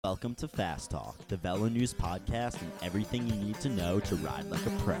Welcome to Fast Talk, the Velo News podcast and everything you need to know to ride like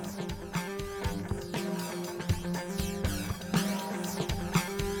a pro.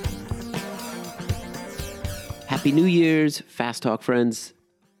 Happy New Year's, Fast Talk friends.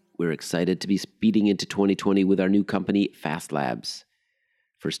 We're excited to be speeding into 2020 with our new company, Fast Labs.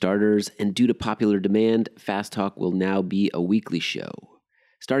 For starters, and due to popular demand, Fast Talk will now be a weekly show.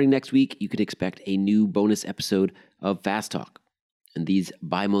 Starting next week, you could expect a new bonus episode of Fast Talk. And these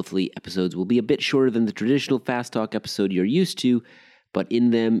bi-monthly episodes will be a bit shorter than the traditional Fast Talk episode you're used to, but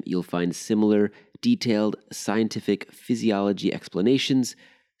in them you'll find similar, detailed scientific physiology explanations,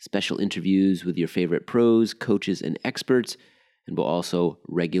 special interviews with your favorite pros, coaches, and experts, and we'll also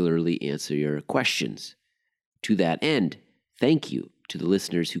regularly answer your questions. To that end, thank you to the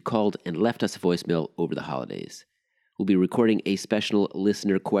listeners who called and left us a voicemail over the holidays. We'll be recording a special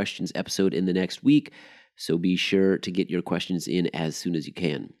listener questions episode in the next week, so be sure to get your questions in as soon as you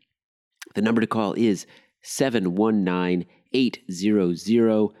can. The number to call is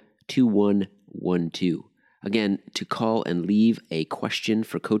 719-800-2112. Again, to call and leave a question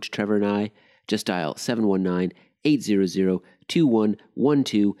for Coach Trevor and I, just dial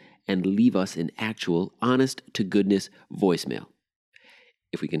 719-800-2112 and leave us an actual, honest-to-goodness voicemail.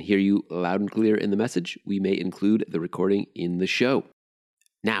 If we can hear you loud and clear in the message, we may include the recording in the show.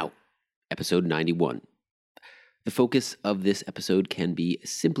 Now, episode 91. The focus of this episode can be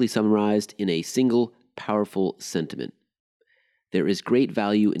simply summarized in a single, powerful sentiment. There is great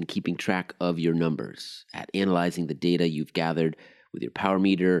value in keeping track of your numbers, at analyzing the data you've gathered with your power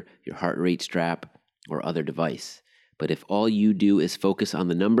meter, your heart rate strap, or other device. But if all you do is focus on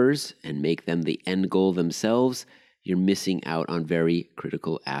the numbers and make them the end goal themselves, you're missing out on very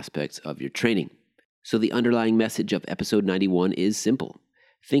critical aspects of your training. So the underlying message of episode 91 is simple.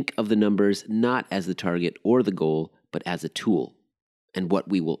 Think of the numbers not as the target or the goal, but as a tool. And what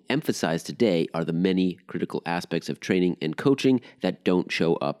we will emphasize today are the many critical aspects of training and coaching that don't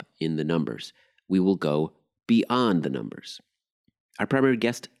show up in the numbers. We will go beyond the numbers. Our primary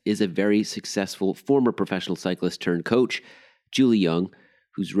guest is a very successful former professional cyclist turned coach, Julie Young,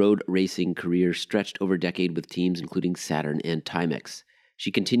 whose road racing career stretched over a decade with teams including Saturn and Timex. She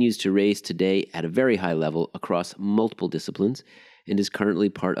continues to race today at a very high level across multiple disciplines, and is currently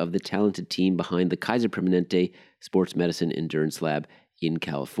part of the talented team behind the Kaiser Permanente Sports Medicine Endurance Lab in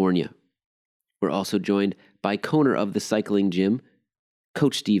California. We're also joined by Kona of the Cycling Gym,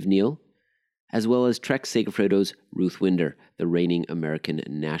 Coach Steve Neal, as well as Trek Segafredo's Ruth Winder, the reigning American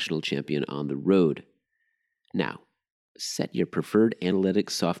national champion on the road. Now, set your preferred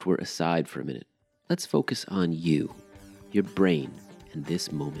analytics software aside for a minute. Let's focus on you, your brain, and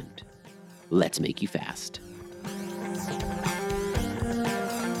this moment. Let's make you fast.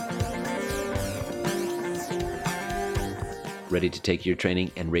 Ready to take your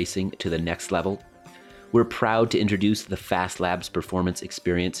training and racing to the next level? We're proud to introduce the Fast Labs Performance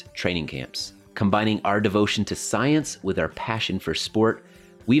Experience training camps. Combining our devotion to science with our passion for sport,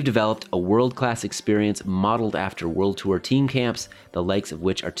 we've developed a world-class experience modeled after World Tour team camps, the likes of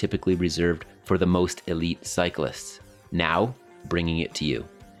which are typically reserved for the most elite cyclists. Now, bringing it to you,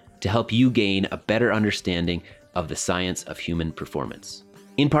 to help you gain a better understanding of the science of human performance.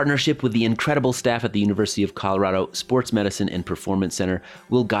 In partnership with the incredible staff at the University of Colorado Sports Medicine and Performance Center,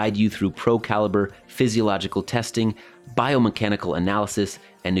 we'll guide you through pro-caliber physiological testing, biomechanical analysis,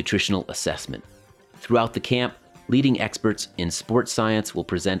 and nutritional assessment. Throughout the camp, leading experts in sports science will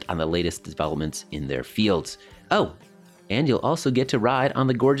present on the latest developments in their fields. Oh, and you'll also get to ride on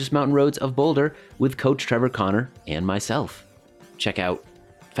the gorgeous mountain roads of Boulder with Coach Trevor Connor and myself. Check out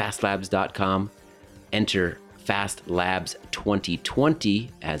fastlabs.com, enter FastLabs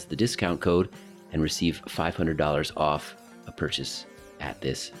 2020 as the discount code, and receive $500 off a purchase at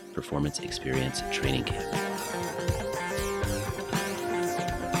this Performance Experience training camp.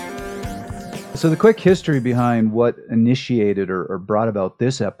 So the quick history behind what initiated or brought about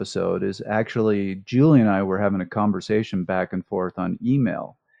this episode is actually Julie and I were having a conversation back and forth on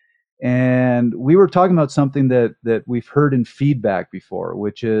email. And we were talking about something that we've heard in feedback before,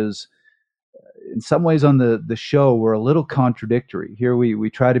 which is in some ways on the show, we're a little contradictory. Here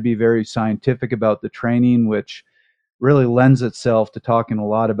we try to be very scientific about the training, which really lends itself to talking a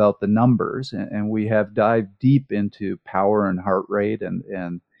lot about the numbers. And we have dived deep into power and heart rate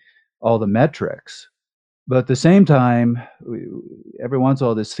and all the metrics. But at the same time, every once in a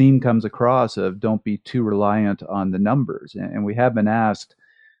while, this theme comes across of don't be too reliant on the numbers. And we have been asked,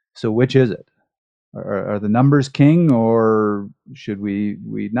 so which is it? Are the numbers king, or should we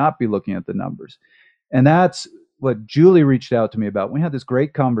not be looking at the numbers? And that's what Julie reached out to me about. We had this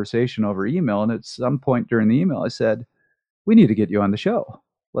great conversation over email, and at some point during the email, I said, we need to get you on the show.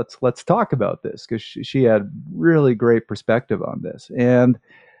 let's talk about this, because she had really great perspective on this. And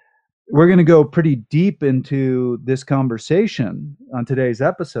we're going to go pretty deep into this conversation on today's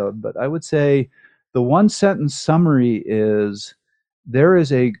episode, but I would say the one sentence summary is there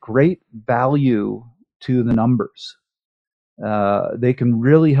is a great value to the numbers. They can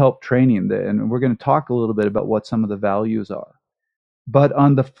really help training, and we're going to talk a little bit about what some of the values are. But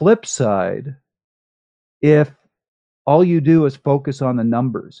on the flip side, if all you do is focus on the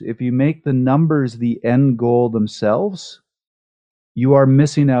numbers, if you make the numbers the end goal themselves, you are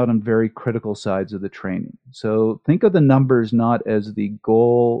missing out on very critical sides of the training. So think of the numbers not as the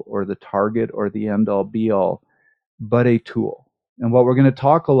goal or the target or the end all be all, but a tool. And what we're going to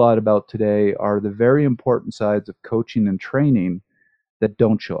talk a lot about today are the very important sides of coaching and training that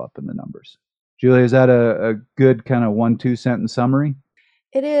don't show up in the numbers. Julie, is that a good kind of 1-2 sentence summary?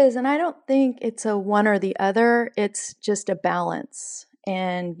 It is, and I don't think it's a one or the other. It's just a balance,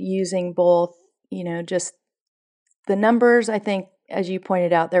 and using both, just the numbers. I think, as you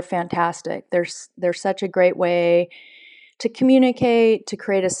pointed out, they're fantastic. They're such a great way to communicate, to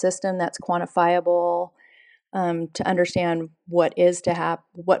create a system that's quantifiable, to understand what was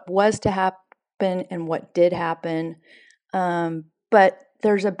to happen, and what did happen. But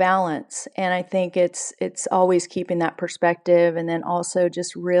there's a balance, and I think it's always keeping that perspective, and then also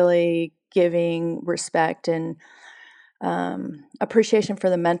just really giving respect and appreciation for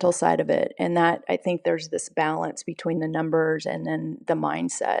the mental side of it. And that, I think there's this balance between the numbers and then the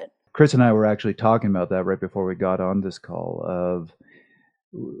mindset. Chris and I were actually talking about that right before we got on this call.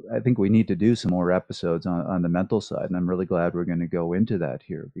 I think we need to do some more episodes on the mental side, and I'm really glad we're going to go into that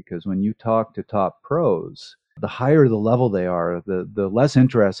here, because when you talk to top pros, the higher the level they are, the less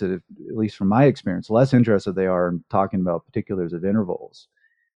interested, at least from my experience, less interested they are in talking about particulars of intervals.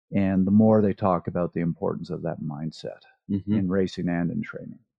 And the more they talk about the importance of that mindset in racing and in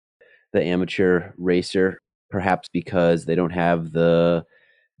training. The amateur racer, perhaps because they don't have the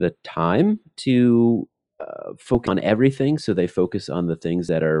time to focus on everything, so they focus on the things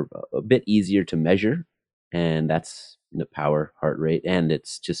that are a bit easier to measure, and that's the power, heart rate, and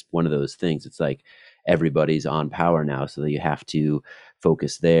it's just one of those things. It's like everybody's on power now, so that you have to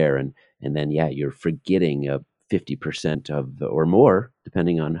focus there, and then you're forgetting 50% of or more,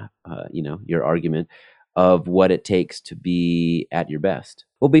 depending on your argument, of what it takes to be at your best.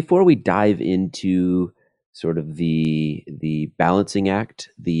 Well, before we dive into sort of the balancing act,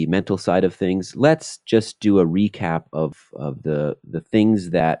 the mental side of things, let's just do a recap of the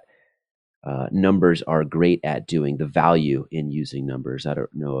things that numbers are great at doing, the value in using numbers. I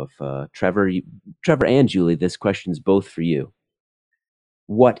don't know if Trevor and Julie, this question's both for you.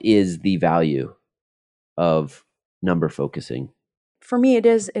 What is the value of number focusing? For me, it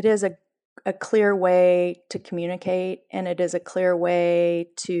is a clear way to communicate, and it is a clear way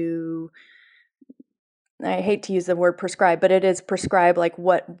to, I hate to use the word prescribe, but it is prescribe like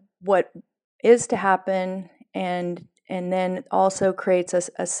what is to happen, and then also creates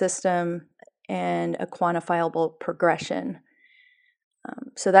a system and a quantifiable progression.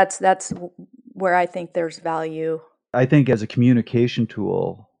 So that's where I think there's value. I think as a communication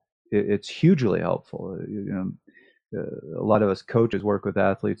tool, it's hugely helpful. A lot of us coaches work with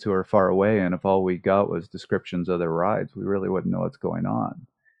athletes who are far away, and if all we got was descriptions of their rides, we really wouldn't know what's going on.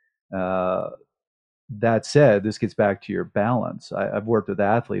 That said, this gets back to your balance. I've worked with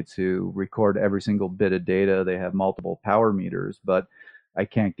athletes who record every single bit of data. They have multiple power meters, but I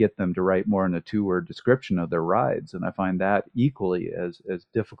can't get them to write more than a 2-word description of their rides. And I find that equally as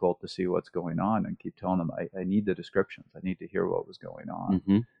difficult to see what's going on, and keep telling them, I need the descriptions. I need to hear what was going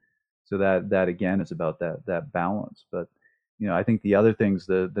on. So that again is about that balance. But I think the other things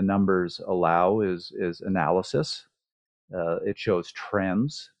the numbers allow is analysis. It shows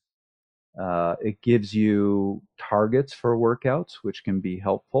trends. It gives you targets for workouts, which can be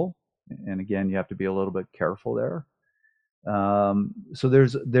helpful. And again, you have to be a little bit careful there. So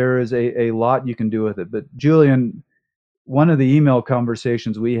there is a lot you can do with it. But Julian, one of the email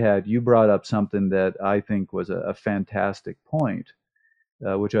conversations we had, you brought up something that I think was a fantastic point,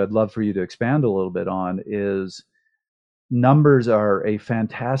 which I'd love for you to expand a little bit on, is numbers are a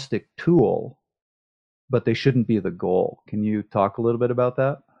fantastic tool, but they shouldn't be the goal. Can you talk a little bit about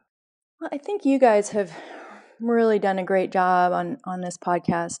that? Well, I think you guys have really done a great job on this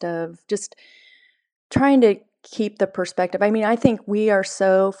podcast of just trying to keep the perspective. I mean, I think we are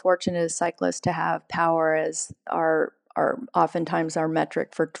so fortunate as cyclists to have power as our oftentimes our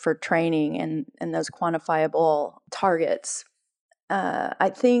metric for training and those quantifiable targets.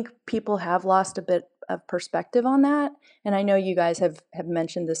 I think people have lost a bit of perspective on that, and I know you guys have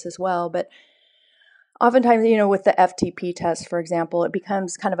mentioned this as well, but oftentimes, with the FTP test, for example, it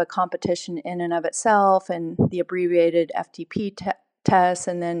becomes kind of a competition in and of itself, and the abbreviated FTP tests,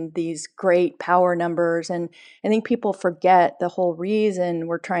 and then these great power numbers. And I think people forget the whole reason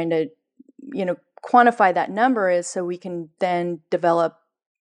we're trying to, quantify that number is so we can then develop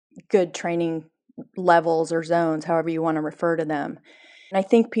good training levels or zones, however you want to refer to them. And I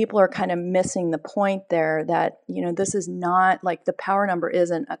think people are kind of missing the point there that, this is not like the power number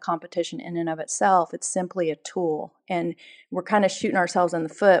isn't a competition in and of itself. It's simply a tool. And we're kind of shooting ourselves in the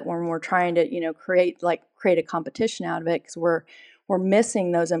foot when we're trying to, create a competition out of it, because we're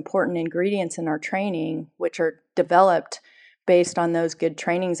missing those important ingredients in our training, which are developed based on those good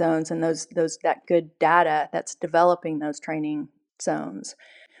training zones and that good data that's developing those training zones.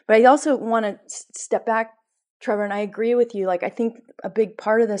 But I also want to step back, Trevor, and I agree with you. I think a big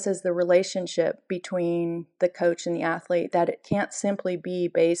part of this is the relationship between the coach and the athlete, that it can't simply be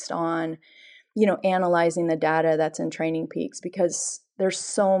based on, analyzing the data that's in Training Peaks, because there's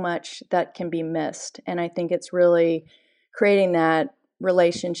so much that can be missed. And I think it's really creating that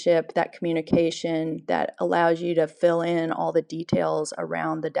relationship, that communication that allows you to fill in all the details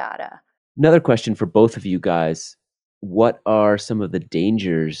around the data. Another question for both of you guys. What are some of the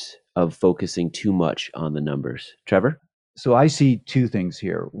dangers of focusing too much on the numbers? Trevor? So I see two things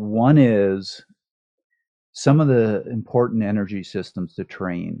here. One is some of the important energy systems to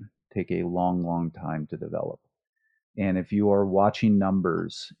train take a long, long time to develop. And if you are watching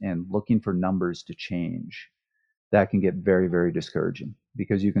numbers and looking for numbers to change, that can get very, very discouraging,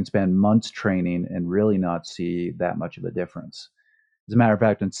 because you can spend months training and really not see that much of a difference. As a matter of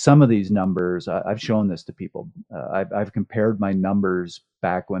fact, in some of these numbers, I've shown this to people. I've compared my numbers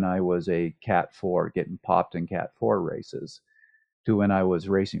back when I was a Cat 4, getting popped in Cat 4 races, to when I was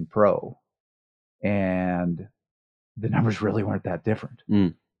racing pro. And the numbers really weren't that different.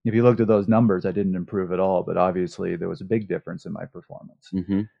 If you looked at those numbers, I didn't improve at all, but obviously there was a big difference in my performance.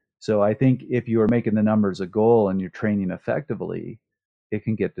 Mm-hmm. So I think if you are making the numbers a goal and you're training effectively, it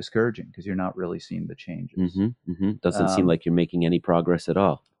can get discouraging because you're not really seeing the changes. Mm-hmm. Mm-hmm. Doesn't seem like you're making any progress at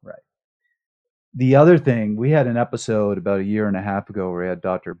all. Right. The other thing, we had an episode about a year and a half ago where we had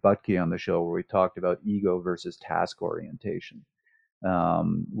Dr. Butke on the show where we talked about ego versus task orientation,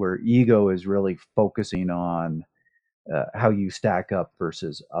 where ego is really focusing on how you stack up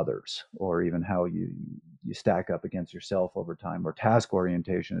versus others, or even how you stack up against yourself over time, where task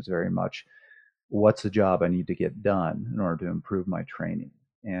orientation is very much, what's the job I need to get done in order to improve my training?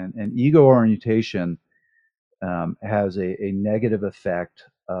 And ego orientation has a negative effect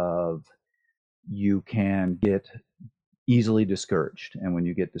of, you can get easily discouraged. And when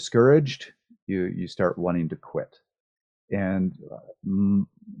you get discouraged, you start wanting to quit. And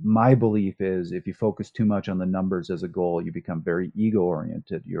my belief is, if you focus too much on the numbers as a goal, you become very ego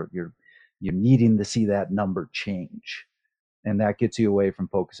oriented. You're needing to see that number change, and that gets you away from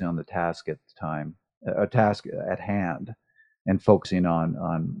focusing on the task at the time, a task at hand, and focusing on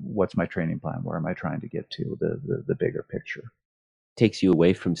what's my training plan, where am I trying to get to, the bigger picture. Takes you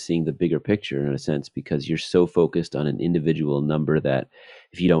away from seeing the bigger picture in a sense, because you're so focused on an individual number that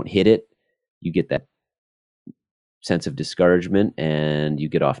if you don't hit it, you get that sense of discouragement and you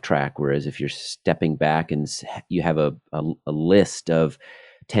get off track. Whereas if you're stepping back and you have a list of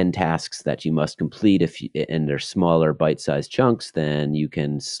 10 tasks that you must complete, and they're smaller bite-sized chunks, then you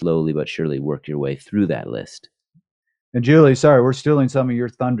can slowly but surely work your way through that list. And Julie, sorry, we're stealing some of your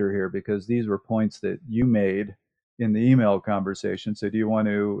thunder here, because these were points that you made in the email conversation. So do you want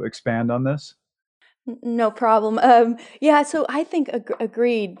to expand on this? No problem. Yeah, so I think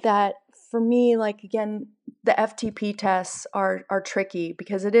agreed that for me, again, the FTP tests are tricky,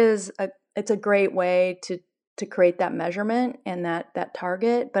 because it's a great way to create that measurement and that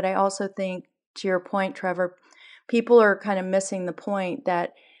target. But I also think, to your point, Trevor, people are kind of missing the point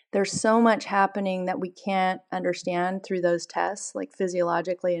that there's so much happening that we can't understand through those tests, like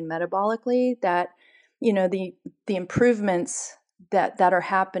physiologically and metabolically, that the improvements that are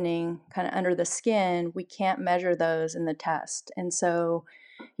happening kind of under the skin, we can't measure those in the test. And so,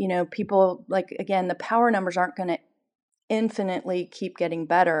 people, again, the power numbers aren't going to infinitely keep getting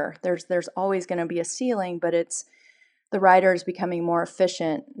better. There's always going to be a ceiling, but it's the rider is becoming more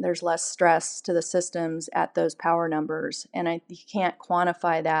efficient. There's less stress to the systems at those power numbers, and you can't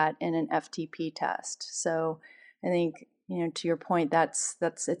quantify that in an FTP test. So I think, to your point, that's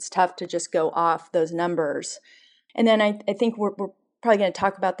it's tough to just go off those numbers. And then I think we're probably going to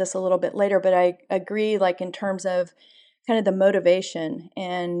talk about this a little bit later, but I agree, in terms of kind of the motivation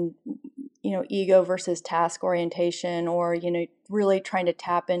and, ego versus task orientation, or, really trying to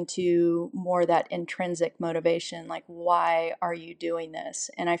tap into more that intrinsic motivation, like, why are you doing this?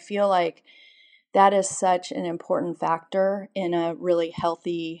 And I feel like that is such an important factor in a really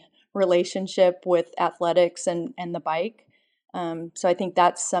healthy relationship with athletics and the bike. So I think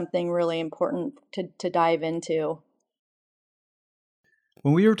that's something really important to dive into.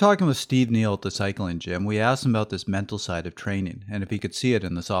 When we were talking with Steve Neal at the cycling gym, we asked him about this mental side of training and if he could see it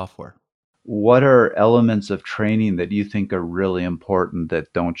in the software. What are elements of training that you think are really important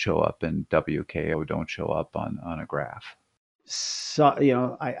that don't show up in WKO, don't show up on a graph?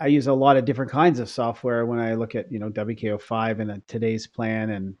 So, I use a lot of different kinds of software when I look at, WKO5 and Today's Plan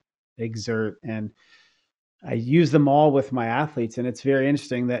and Exert, and I use them all with my athletes. And it's very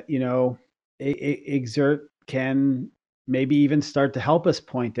interesting that, Exert can maybe even start to help us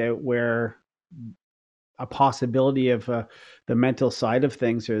point out where a possibility of the mental side of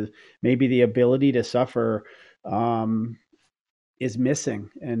things, or maybe the ability to suffer, is missing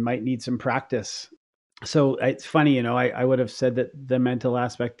and might need some practice. So it's funny, I would have said that the mental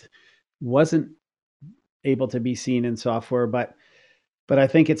aspect wasn't able to be seen in software, but I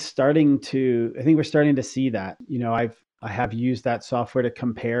think we're starting to see that. I have used that software to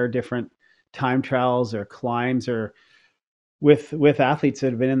compare different time trials or climbs or with athletes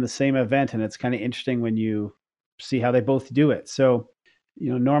that have been in the same event, and it's kind of interesting when you see how they both do it. So,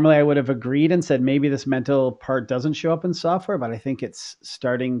 normally I would have agreed and said maybe this mental part doesn't show up in software, but I think it's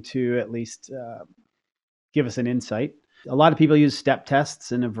starting to at least give us an insight. A lot of people use step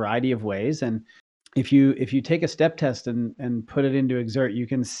tests in a variety of ways, and if you take a step test and put it into Exert, you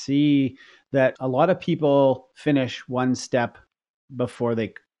can see that a lot of people finish one step before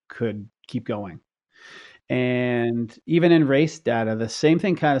they could keep going. And even in race data, the same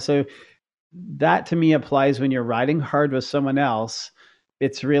thing kind of. So that to me applies when you're riding hard with someone else.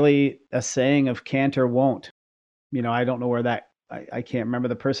 It's really a saying of can't or won't. I don't know where that, I can't remember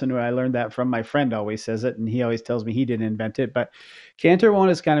the person who I learned that from. My friend always says it, and he always tells me he didn't invent it. But can't or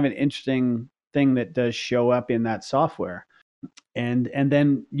won't is kind of an interesting thing that does show up in that software. And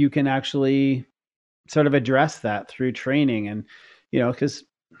then you can actually sort of address that through training. And, because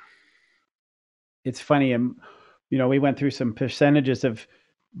it's funny, we went through some percentages of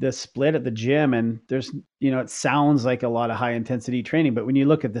the split at the gym, and there's, it sounds like a lot of high intensity training, but when you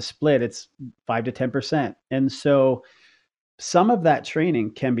look at the split, it's 5 to 10%. And so some of that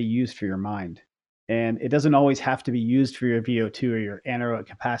training can be used for your mind, and it doesn't always have to be used for your VO2 or your anaerobic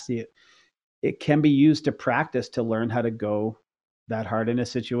capacity. It can be used to practice to learn how to go that hard in a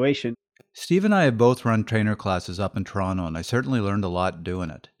situation. Steve and I have both run trainer classes up in Toronto, and I certainly learned a lot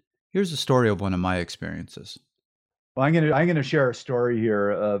doing it. Here's a story of one of my experiences. Well, I'm gonna share a story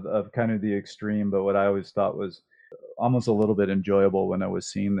here of kind of the extreme, but what I always thought was almost a little bit enjoyable when I was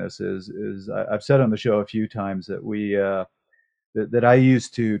seeing this is I've said on the show a few times that that I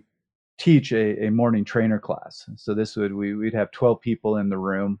used to teach a morning trainer class. So we'd have 12 people in the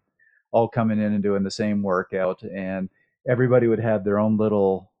room, all coming in and doing the same workout, and everybody would have their own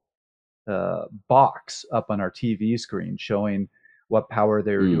little box up on our TV screen showing what power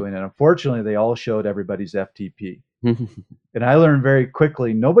they were doing. And unfortunately, they all showed everybody's FTP. And I learned very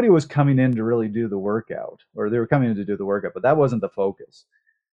quickly, nobody was coming in to really do the workout, or they were coming in to do the workout, but that wasn't the focus.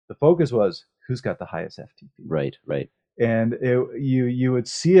 The focus was who's got the highest FTP. Right. And you would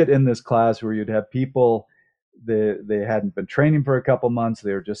see it in this class where you'd have people, they hadn't been training for a couple months,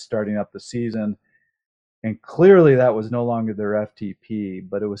 they were just starting up the season. And clearly that was no longer their FTP,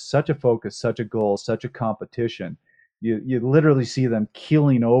 but it was such a focus, such a goal, such a competition. You literally see them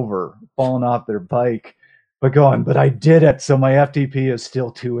keeling over, falling off their bike, but going, but I did it, so my FTP is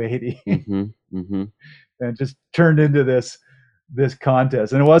still 280. And it just turned into this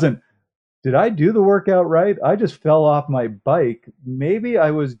contest. And it wasn't, did I do the workout right? I just fell off my bike. Maybe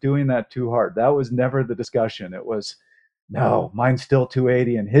I was doing that too hard. That was never the discussion. It was, no, mine's still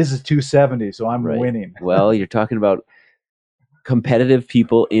 280 and his is 270, so I'm winning. Well, you're talking about competitive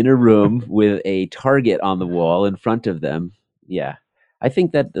people in a room with a target on the wall in front of them. Yeah. I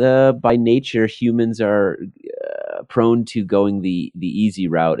think that by nature, humans are prone to going the easy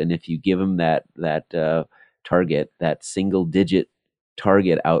route. And if you give them that target, that single digit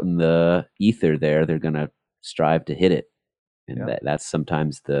target out in the ether there, they're going to strive to hit it. And that's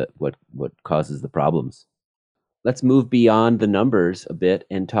sometimes what causes the problems. Let's move beyond the numbers a bit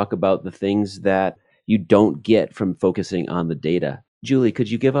and talk about the things that you don't get from focusing on the data. Julie, could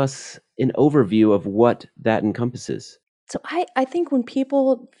you give us an overview of what that encompasses? So I think when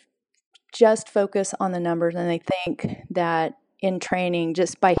people just focus on the numbers and they think that in training,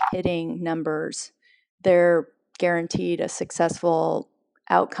 just by hitting numbers, they're guaranteed a successful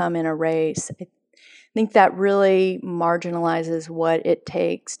outcome in a race, I think that really marginalizes what it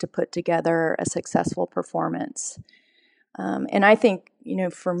takes to put together a successful performance. And I think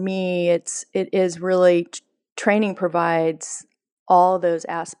for me, it is really training provides all those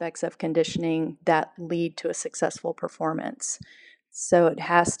aspects of conditioning that lead to a successful performance. So it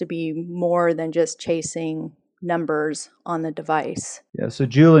has to be more than just chasing numbers on the device. Yeah, so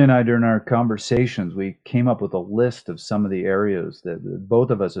Julie and I, during our conversations, we came up with a list of some of the areas that both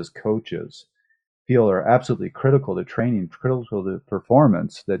of us as coaches feel are absolutely critical to training, critical to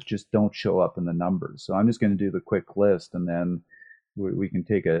performance, that just don't show up in the numbers. So I'm just going to do the quick list, and then we can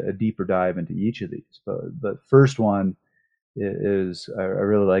take a deeper dive into each of these. But first one is, I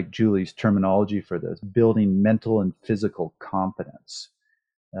really like Julie's terminology for this: building mental and physical confidence.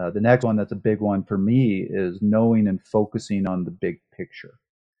 The next one that's a big one for me is knowing and focusing on the big picture.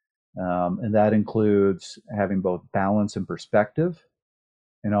 And that includes having both balance and perspective,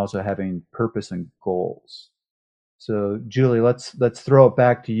 and also having purpose and goals. So Julie, let's throw it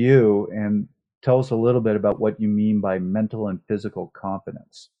back to you and tell us a little bit about what you mean by mental and physical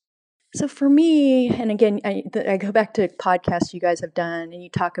confidence. So for me, and again, I go back to podcasts you guys have done, and you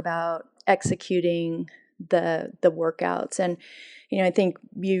talk about executing the workouts, and I think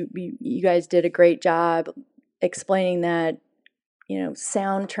you guys did a great job explaining that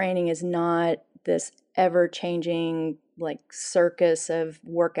sound training is not this ever-changing like circus of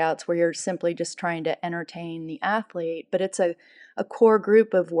workouts where you're simply just trying to entertain the athlete, but it's a core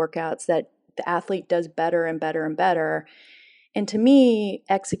group of workouts that the athlete does better and better and better. And to me,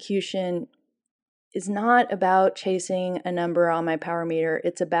 execution is not about chasing a number on my power meter.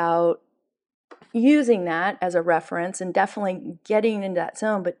 It's about using that as a reference and definitely getting into that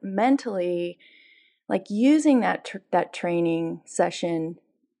zone, but mentally, like using that training session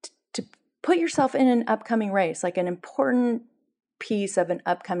to put yourself in an upcoming race, like an important piece of an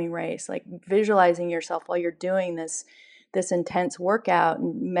upcoming race, like visualizing yourself while you're doing this intense workout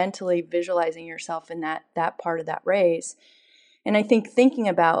and mentally visualizing yourself in that part of that race. And I think thinking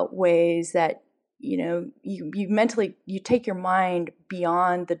about ways that, you mentally, you take your mind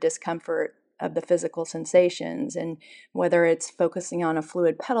beyond the discomfort of the physical sensations, and whether it's focusing on a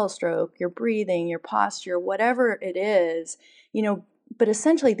fluid pedal stroke, your breathing, your posture, whatever it is, but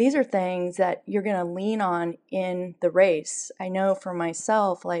essentially these are things that you're going to lean on in the race. I know for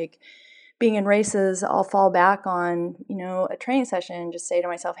myself, like being in races, I'll fall back on, a training session and just say to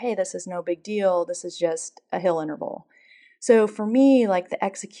myself, hey, this is no big deal. This is just a hill interval. So for me, like the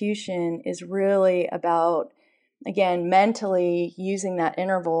execution is really about, again, mentally using that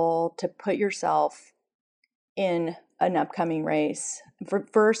interval to put yourself in an upcoming race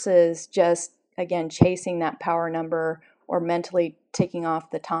versus just, again, chasing that power number or mentally ticking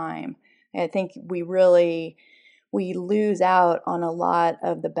off the time. And I think we lose out on a lot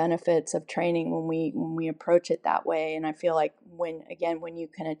of the benefits of training when we approach it that way. And I feel like when you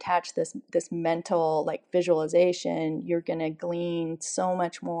can attach this mental like visualization, you're going to glean so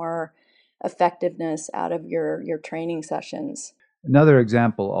much more effectiveness out of your training sessions. Another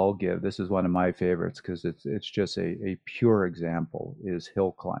example I'll give, this is one of my favorites because it's just a pure example, is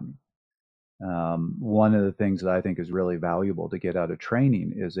hill climbing. One of the things that I think is really valuable to get out of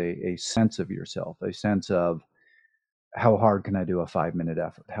training is a sense of yourself, a sense of how hard can I do a 5-minute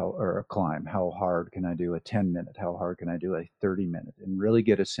effort, or a climb? How hard can I do a 10-minute? How hard can I do a 30-minute? And really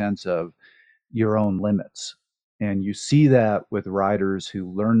get a sense of your own limits. And you see that with riders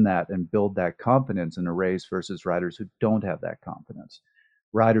who learn that and build that confidence in a race versus riders who don't have that confidence.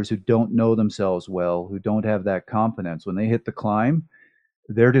 Riders who don't know themselves well, who don't have that confidence, when they hit the climb,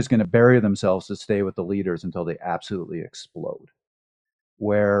 they're just going to bury themselves to stay with the leaders until they absolutely explode.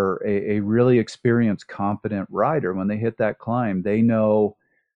 Where a really experienced, confident rider, when they hit that climb, they know,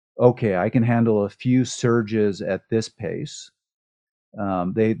 okay, I can handle a few surges at this pace.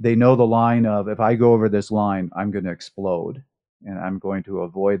 They know the line of, if I go over this line, I'm going to explode, and I'm going to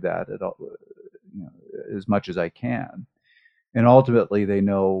avoid that as much as I can. And ultimately, they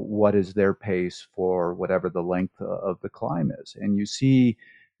know what is their pace for whatever the length of the climb is. And you see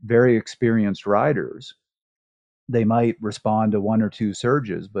very experienced riders, they might respond to 1 or 2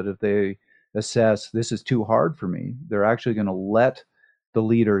 surges, but if they assess this is too hard for me, they're actually going to let the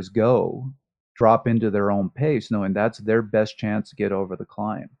leaders go, drop into their own pace, knowing that's their best chance to get over the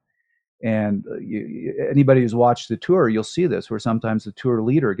climb. And anybody who's watched the tour, you'll see this, where sometimes the tour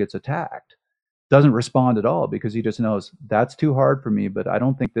leader gets attacked, doesn't respond at all because he just knows that's too hard for me, but I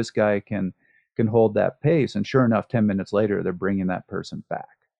don't think this guy can hold that pace. And sure enough, 10 minutes later, they're bringing that person back.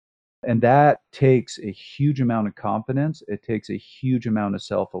 And that takes a huge amount of confidence. It takes a huge amount of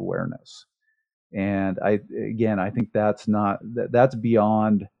self-awareness. And I think that's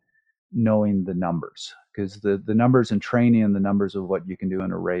beyond knowing the numbers, because the numbers in training and the numbers of what you can do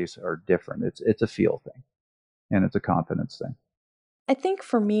in a race are different. It's a feel thing, and it's a confidence thing. I think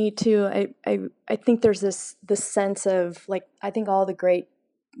for me too, I think there's this sense of like, I think all the great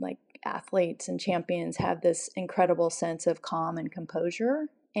like athletes and champions have this incredible sense of calm and composure.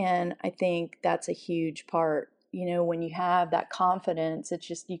 And I think that's a huge part. When you have that confidence, it's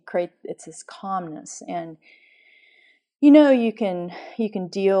just it's this calmness, and you can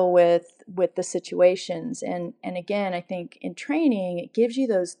deal with the situations. And again, I think in training it gives you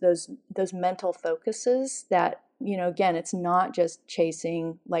those mental focuses that, again, it's not just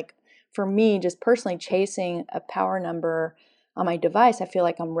chasing, like for me, just personally chasing a power number on my device. I feel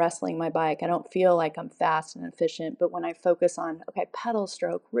like I'm wrestling my bike. I don't feel like I'm fast and efficient. But when I focus on, okay, pedal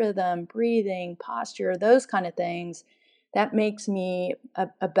stroke, rhythm, breathing, posture, those kind of things, that makes me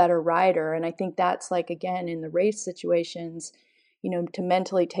a better rider. And I think that's like, again, in the race situations, to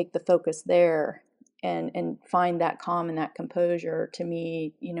mentally take the focus there and find that calm and that composure, to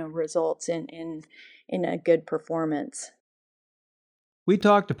me, results in a good performance. We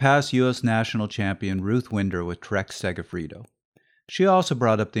talked to past U.S. national champion Ruth Winder with Trek Segafredo. She also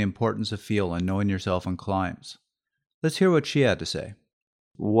brought up the importance of feel and knowing yourself on climbs. Let's hear what she had to say.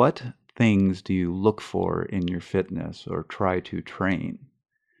 What things do you look for in your fitness or try to train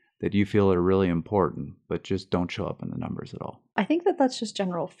that you feel are really important, but just don't show up in the numbers at all? I think that's just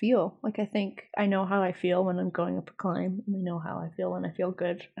general feel. Like, I think I know how I feel when I'm going up a climb, and I know how I feel when I feel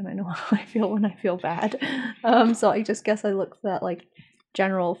good, and I know how I feel when I feel bad. So I just guess I look for that, like,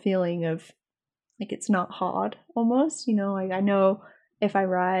 general feeling of, like, it's not hard, almost. I know if I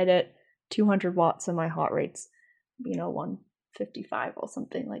ride at 200 watts and my heart rate's, 155 or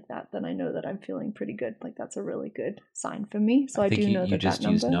something like that, then I know that I'm feeling pretty good. Like, that's a really good sign for me. So I do know you just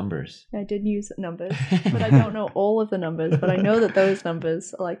use numbers. I did use numbers, but I don't know all of the numbers. But I know that those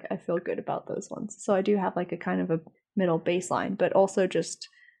numbers, like, I feel good about those ones. So I do have like a kind of a middle baseline, but also just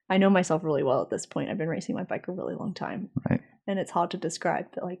I know myself really well at this point. I've been racing my bike a really long time, right? And it's hard to describe,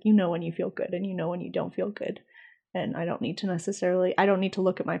 but like, when you feel good and when you don't feel good. And I don't need to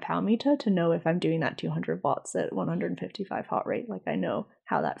look at my power meter to know if I'm doing that 200 watts at 155 heart rate. Like, I know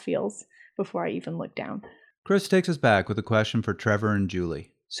how that feels before I even look down. Chris takes us back with a question for Trevor and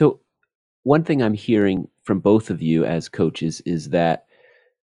Julie. So one thing I'm hearing from both of you as coaches is that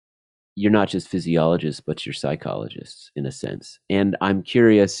you're not just physiologists, but you're psychologists in a sense. And I'm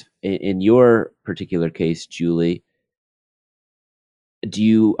curious, in your particular case, Julie,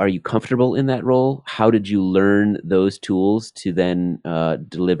 are you comfortable in that role? How did you learn those tools to then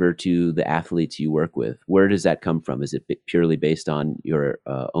deliver to the athletes you work with? Where does that come from? Is it purely based on your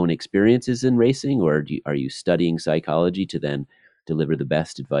own experiences in racing, or are you studying psychology to then deliver the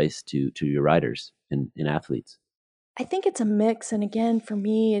best advice to your riders and athletes? I think it's a mix. And again, for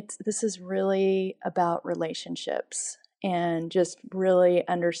me, this is really about relationships and just really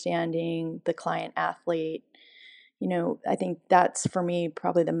understanding the client athlete. I think that's, for me,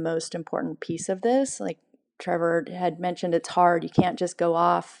 probably the most important piece of this. Like Trevor had mentioned, it's hard. You can't just go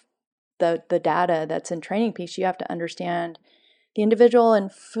off the data that's in Training Peaks. You have to understand the individual.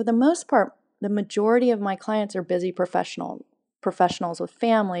 And for the most part, the majority of my clients are busy professionals with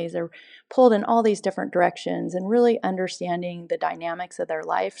families. They're pulled in all these different directions, and really understanding the dynamics of their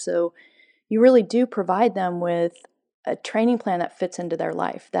life. So you really do provide them with a training plan that fits into their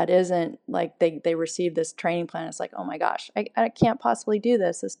life. That isn't like they receive this training plan. It's like, oh my gosh, I can't possibly do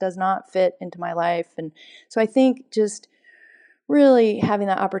this. This does not fit into my life. And so I think just really having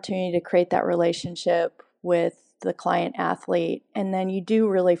that opportunity to create that relationship with the client athlete. And then you do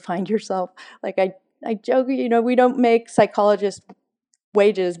really find yourself, like I joke, we don't make psychologists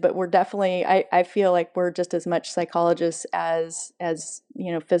wages, but we're definitely, I feel like we're just as much psychologists as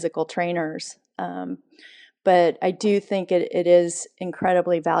physical trainers. But I do think it is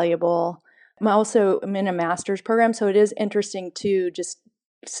incredibly valuable. I'm in a master's program, so it is interesting too, just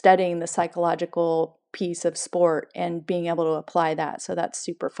studying the psychological piece of sport and being able to apply that. So that's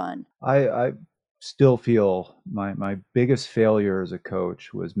super fun. I still feel my biggest failure as a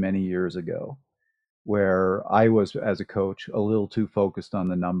coach was many years ago, where I was, as a coach, a little too focused on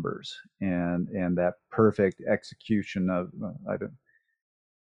the numbers and that perfect execution of,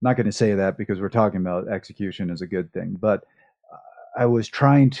 not going to say that because we're talking about execution is a good thing, but I was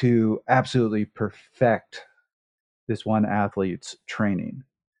trying to absolutely perfect this one athlete's training,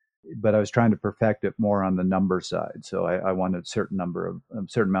 but I was trying to perfect it more on the number side. So I wanted a certain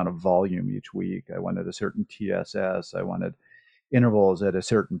amount of volume each week. I wanted a certain TSS. I wanted intervals at a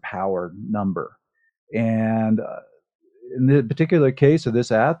certain power number. And in the particular case of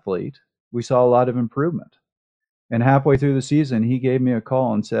this athlete, we saw a lot of improvement. And halfway through the season, he gave me a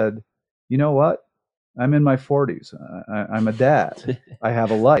call and said, you know what? I'm in my 40s. I'm a dad. I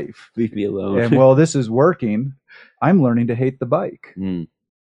have a life. Leave me alone. And well, this is working. I'm learning to hate the bike. Mm.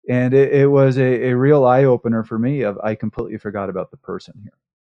 And it was a real eye opener for me of I completely forgot about the person here.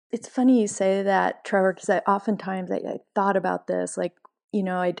 It's funny you say that, Trevor, because I thought about this. Like, you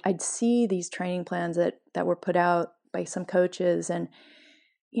know, I'd see these training plans that were put out by some coaches, and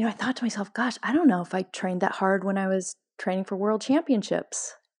you know, I thought to myself, gosh, I don't know if I trained that hard when I was training for world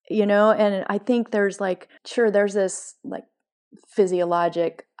championships, you know? And I think there's there's this like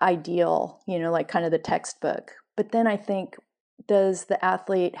physiologic ideal, you know, like kind of the textbook. But then I think, does the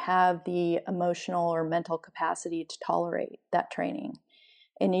athlete have the emotional or mental capacity to tolerate that training?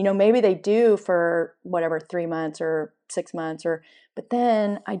 And, you know, maybe they do for whatever, 3 months or 6 months, but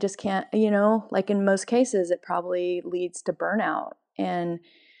then I just can't, you know, like in most cases, it probably leads to burnout. And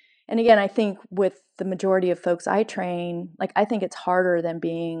again, I think with the majority of folks I train, like I think it's harder than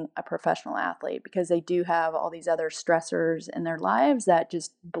being a professional athlete because they do have all these other stressors in their lives that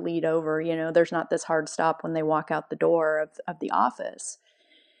just bleed over. You know, there's not this hard stop when they walk out the door of the office.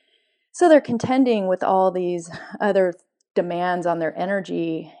 So they're contending with all these other demands on their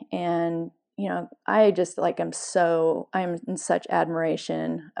energy. And, you know, I just I'm in such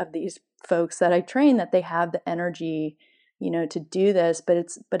admiration of these folks that I train, that they have the energy, you know, to do this.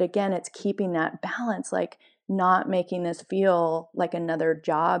 But again, it's keeping that balance, like not making this feel like another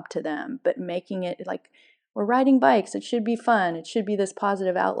job to them, but making it like we're riding bikes. It should be fun. It should be this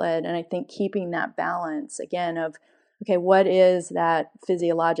positive outlet. And I think keeping that balance again of, okay, what is that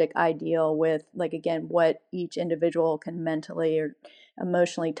physiologic ideal with, like, again, what each individual can mentally or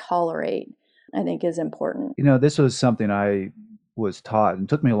emotionally tolerate, I think is important. You know, this was something I was taught and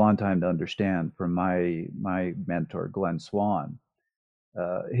took me a long time to understand from my mentor, Glenn Swan.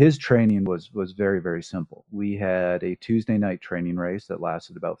 His training was very, very simple. We had a Tuesday night training race that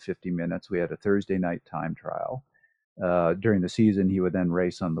lasted about 50 minutes. We had a Thursday night time trial. During the season, he would then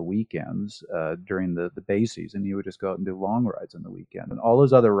race on the weekends. During the bay season, he would just go out and do long rides on the weekend. And all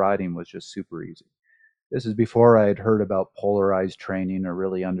his other riding was just super easy. This is before I had heard about polarized training or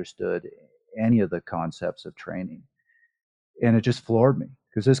really understood any of the concepts of training. And it just floored me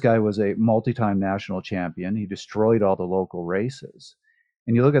because this guy was a multi-time national champion. He destroyed all the local races.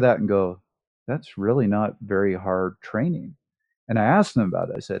 And you look at that and go, that's really not very hard training. And I asked him about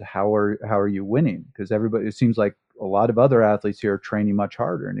it. I said, how are you winning? Because everybody, it seems like a lot of other athletes here are training much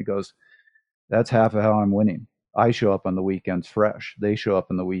harder. And he goes, that's half of how I'm winning. I show up on the weekends fresh. They show up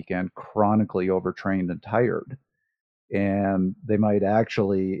on the weekend chronically overtrained and tired. And they might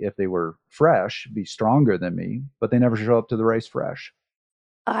actually, if they were fresh, be stronger than me, but they never show up to the race fresh.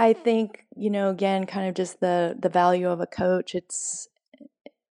 I think, you know, again, kind of just the value of a coach. It's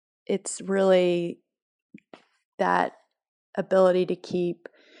really that ability to keep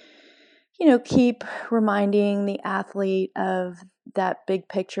reminding the athlete of that big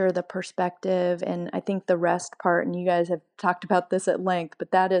picture, the perspective. And I think the rest part, and you guys have talked about this at length,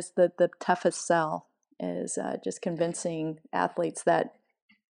 but that is the toughest sell, is just convincing athletes that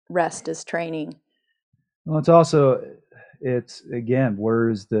rest is training. Well, it's again,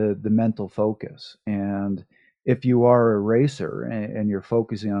 where's the mental focus? And if you are a racer and you're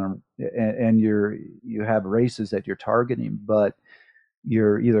focusing on, and you have races that you're targeting, but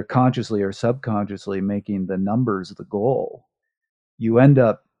you're either consciously or subconsciously making the numbers the goal, you end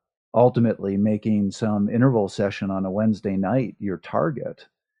up ultimately making some interval session on a Wednesday night your target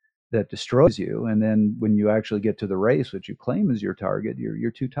that destroys you. And then when you actually get to the race, which you claim is your target,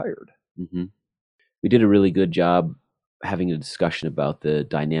 you're too tired. Mm-hmm. We did a really good job having a discussion about the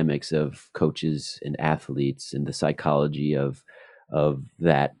dynamics of coaches and athletes and the psychology of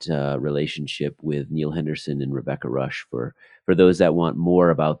that relationship with Neil Henderson and Rebecca Rush. For those that want more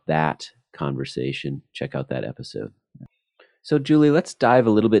about that conversation, check out that episode. So, Julie, let's dive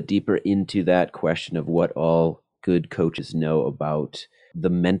a little bit deeper into that question of what all good coaches know about the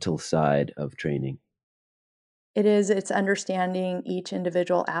mental side of training. It's understanding each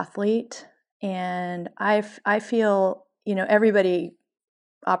individual athlete. And I feel, you know, everybody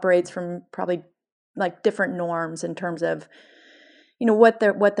operates from probably like different norms in terms of, you know, what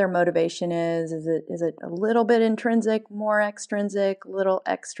their motivation is. Is it a little bit intrinsic, more extrinsic, little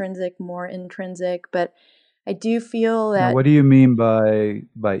extrinsic, more intrinsic? But I do feel that. Now, what do you mean by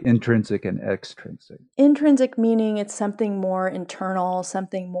intrinsic and extrinsic? Intrinsic meaning it's something more internal,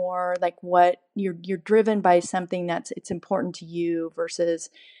 something more like what you're driven by, something it's important to you, versus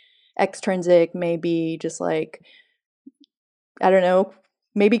extrinsic maybe just like, I don't know,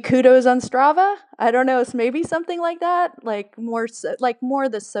 maybe kudos on Strava. I don't know. It's maybe something like that, like more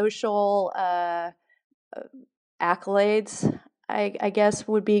the social accolades, I guess,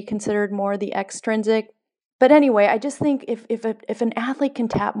 would be considered more the extrinsic. but anyway, I just think if an athlete can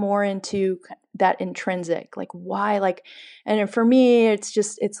tap more into that intrinsic, like why, like, and for me,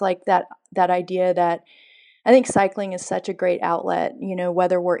 it's like that idea that I think cycling is such a great outlet,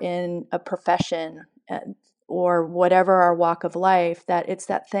 whether we're in a profession or whatever our walk of life, that it's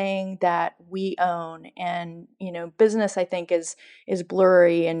that thing that we own. And, business, I think, is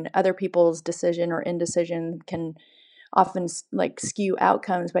blurry, and other people's decision or indecision can often like skew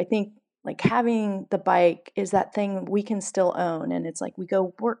outcomes. But I think like having the bike is that thing we can still own. And it's like we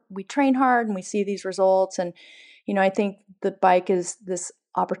go work, we train hard, and we see these results. And, I think the bike is this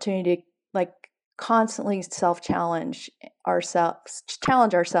opportunity to like constantly challenge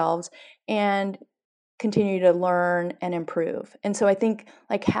ourselves and continue to learn and improve. And so I think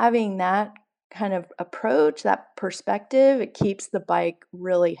like having that kind of approach, that perspective, it keeps the bike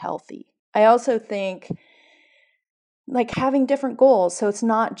really healthy. I also think like having different goals. So it's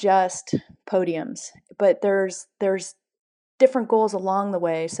not just podiums, but there's different goals along the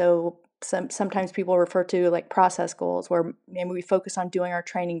way. So sometimes people refer to like process goals, where maybe we focus on doing our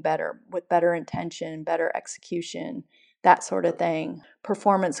training better with better intention, better execution, that sort of thing.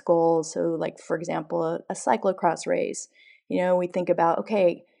 Performance goals. So like, for example, a cyclocross race, we think about,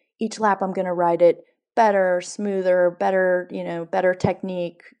 okay, each lap I'm going to ride it better, smoother, better, better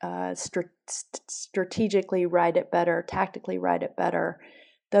technique, strategically ride it better, tactically ride it better.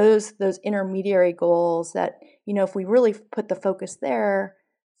 Those intermediary goals that, if we really put the focus there,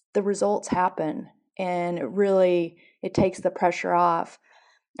 the results happen, and it takes the pressure off.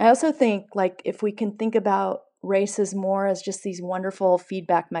 I also think like if we can think about races more as just these wonderful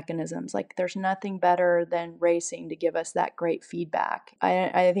feedback mechanisms, like there's nothing better than racing to give us that great feedback.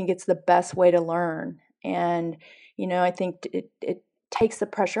 I think it's the best way to learn. And, I think it takes the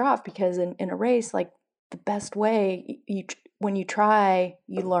pressure off, because in a race, like the best way, when you try,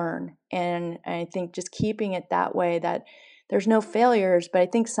 you learn. And I think just keeping it that way, that there's no failures, but I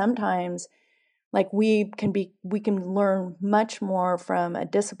think sometimes like we can learn much more from a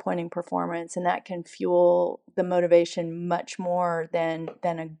disappointing performance, and that can fuel the motivation much more than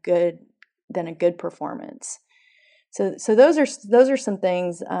a good performance. So those are some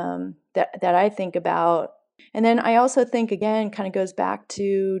things that I think about. And then I also think, again, kind of goes back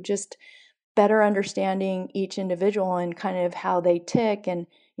to just better understanding each individual and kind of how they tick, and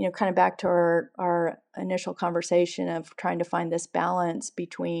kind of back to our initial conversation of trying to find this balance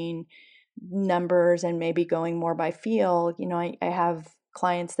between numbers and maybe going more by feel. I have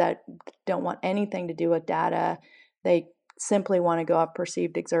clients that don't want anything to do with data. They simply want to go off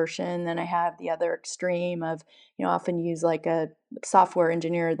perceived exertion. Then I have the other extreme of, often use like a software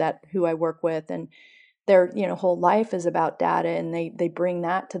engineer who I work with, and their whole life is about data, and they bring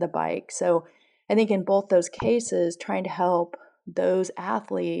that to the bike. So I think in both those cases, trying to help those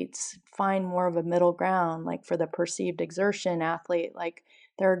athletes find more of a middle ground. Like for the perceived exertion athlete, like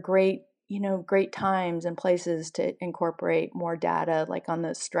there are great times and places to incorporate more data, like on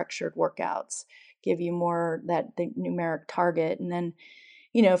those structured workouts, give you more the numeric target. And then,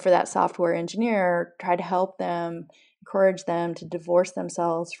 for that software engineer, try to help them, encourage them to divorce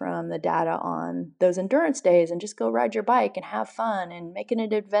themselves from the data on those endurance days and just go ride your bike and have fun and make it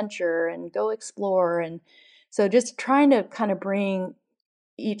an adventure and go explore. And so just trying to kind of bring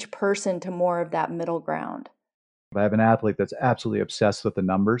each person to more of that middle ground. I have an athlete that's absolutely obsessed with the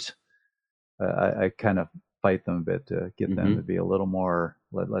numbers. I kind of fight them a bit to get them to be a little more,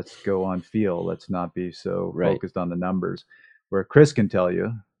 let's go on feel. Let's not be so focused on the numbers. Where Chris can tell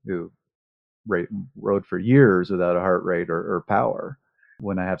you, who rode for years without a heart rate or power.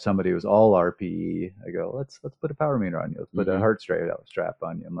 When I have somebody who's all RPE, I go, let's put a power meter on you. Let's put a heart strap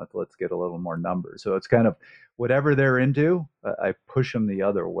on you, and let's get a little more numbers. So it's kind of whatever they're into, I push them the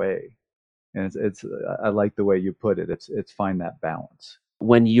other way. And it's I like the way you put it. It's find that balance.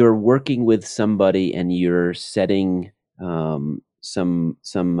 When you're working with somebody and you're setting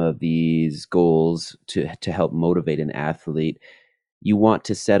some of these goals to help motivate an athlete, you want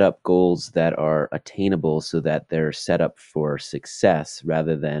to set up goals that are attainable so that they're set up for success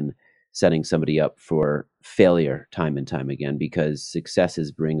rather than setting somebody up for failure time and time again, because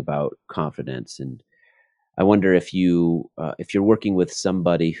successes bring about confidence. And I wonder if you're working with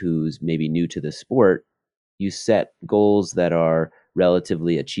somebody who's maybe new to the sport, you set goals that are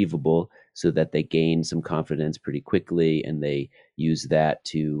relatively achievable so that they gain some confidence pretty quickly, and they use that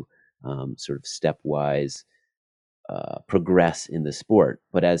to sort of stepwise progress in the sport.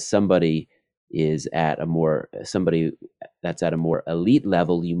 But as somebody that's at a more elite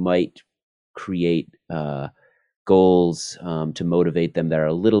level, you might create goals to motivate them that are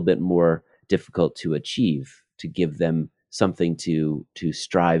a little bit more difficult to achieve, to give them something to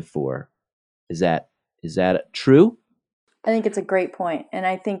strive for. Is that Is that true? I think it's a great point. And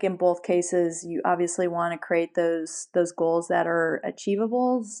I think in both cases, you obviously want to create those goals that are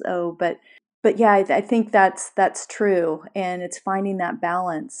achievable. So, but yeah, I think that's true. And it's finding that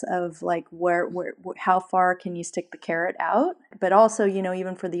balance of like where how far can you stick the carrot out? But also,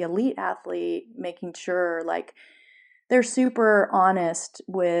 even for the elite athlete, making sure like they're super honest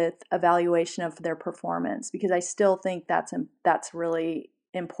with evaluation of their performance, because I still think that's really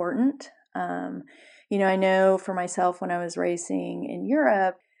important. I know for myself when I was racing in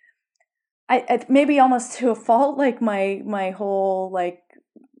Europe, I maybe almost to a fault, like my whole like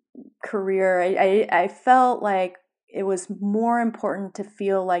career, I felt like it was more important to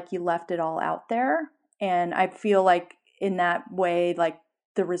feel like you left it all out there. And I feel like in that way, like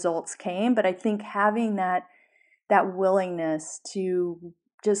the results came. But I think having that willingness to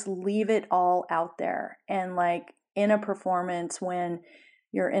just leave it all out there, and like in a performance when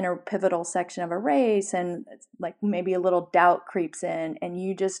you're in a pivotal section of a race and like maybe a little doubt creeps in and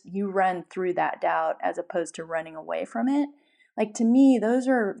you run through that doubt as opposed to running away from it. Like to me, those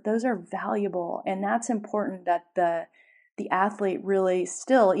are valuable, and that's important that the athlete really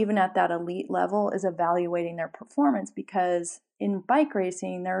still, even at that elite level, is evaluating their performance, because in bike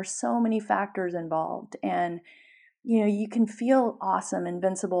racing there are so many factors involved, and you can feel awesome,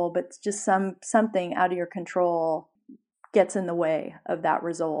 invincible, but just something out of your control gets in the way of that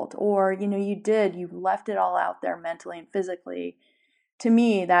result. Or, you left it all out there mentally and physically. To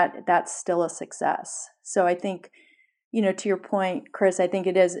me, that's still a success. So I think, to your point, Chris, I think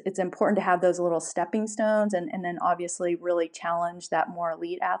it's important to have those little stepping stones and then obviously really challenge that more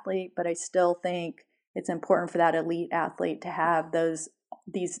elite athlete. But I still think it's important for that elite athlete to have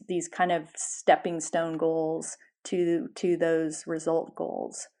these kind of stepping stone goals to those result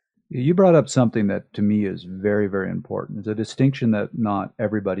goals. You brought up something that to me is very, very important. It's a distinction that not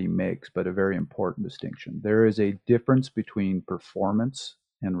everybody makes, but a very important distinction. There is a difference between performance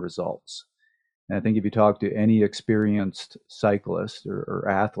and results. And I think if you talk to any experienced cyclist or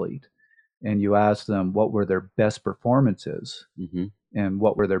athlete and you ask them what were their best performances and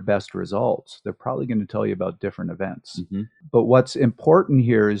what were their best results, they're probably going to tell you about different events. But what's important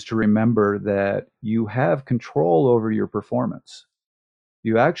here is to remember that you have control over your performance.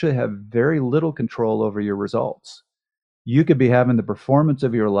 You actually have very little control over your results. You could be having the performance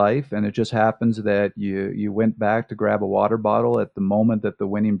of your life, and it just happens that you went back to grab a water bottle at the moment that the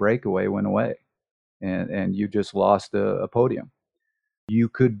winning breakaway went away, and you just lost a podium. You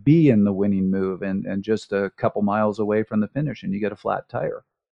could be in the winning move and just a couple miles away from the finish, and you get a flat tire.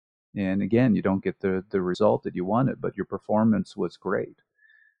 And again, you don't get the result that you wanted, but your performance was great.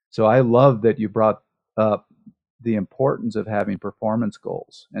 So I love that you brought up the importance of having performance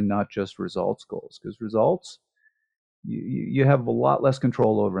goals and not just results goals, because results, you have a lot less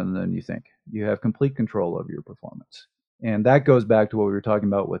control over them than you think. You have complete control over your performance. And that goes back to what we were talking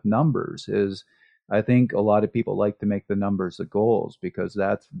about with numbers. Is I think a lot of people like to make the numbers the goals because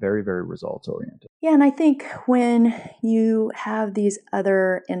that's very, very results oriented. Yeah, and I think when you have these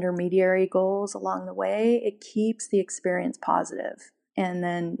other intermediary goals along the way, it keeps the experience positive. And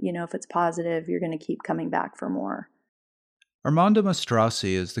then, if it's positive, you're going to keep coming back for more. Armando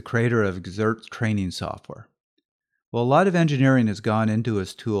Mastrossi is the creator of Xert training software. While a lot of engineering has gone into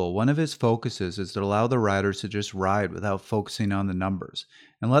his tool, one of his focuses is to allow the riders to just ride without focusing on the numbers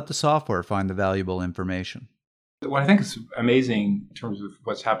and let the software find the valuable information. What I think is amazing in terms of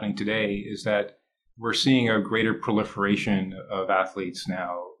what's happening today is that we're seeing a greater proliferation of athletes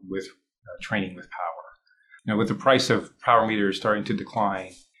now with training with power. With the price of power meters starting to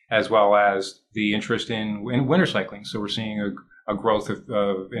decline, as well as the interest in winter cycling. So we're seeing a growth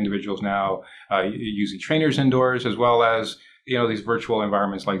of individuals now using trainers indoors, as well as these virtual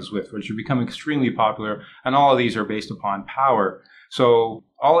environments like Zwift, which are becoming extremely popular. And all of these are based upon power. So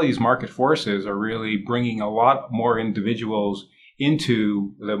all of these market forces are really bringing a lot more individuals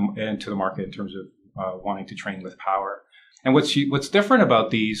into the market in terms of wanting to train with power. And what's different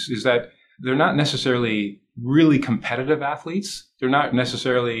about these is that they're not necessarily really competitive athletes. They're not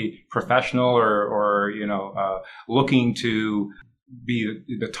necessarily professional or looking to be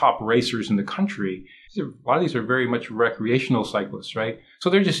the top racers in the country. A lot of these are very much recreational cyclists, right? So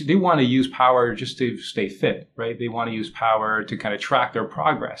they want to use power just to stay fit, right? They want to use power to kind of track their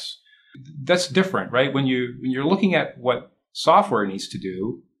progress. That's different, right? When you're looking at what software needs to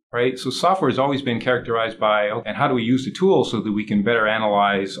do, right? So software has always been characterized by, and how do we use the tool so that we can better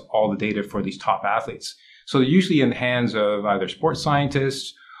analyze all the data for these top athletes? So they're usually in the hands of either sports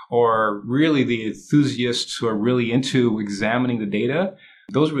scientists or really the enthusiasts who are really into examining the data.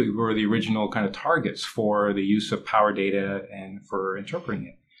 Those were the original kind of targets for the use of power data and for interpreting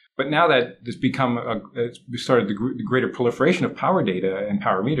it. But now that it's become we started the greater proliferation of power data and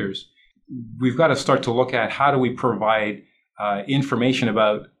power meters, we've got to start to look at how do we provide information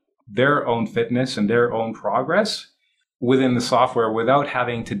about their own fitness and their own progress within the software without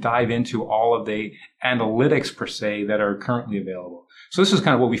having to dive into all of the analytics per se that are currently available. So this is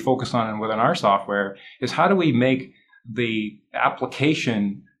kind of what we focus on within our software, is how do we make the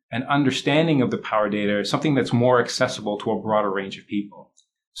application and understanding of the power data something that's more accessible to a broader range of people.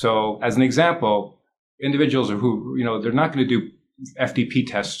 So as an example, individuals who, they're not going to do FTP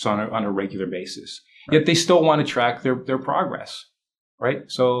tests on a regular basis, yet they still want to track their progress. Right.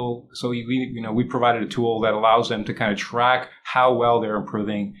 So we provided a tool that allows them to kind of track how well they're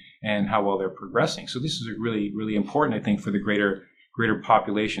improving and how well they're progressing. So this is really, really important, I think, for the greater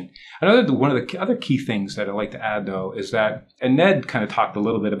population. One of the other key things that I'd like to add, though, is that, and Ned kind of talked a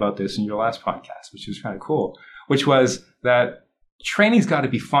little bit about this in your last podcast, which was kind of cool, which was that training's got to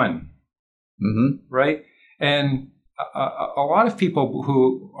be fun. Mm-hmm. Right. And a lot of people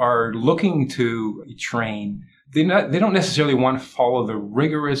who are looking to train, they don't necessarily want to follow the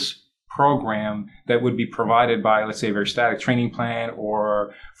rigorous program that would be provided by, let's say, a very static training plan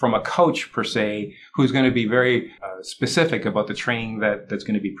or from a coach per se, who's going to be very specific about the training that's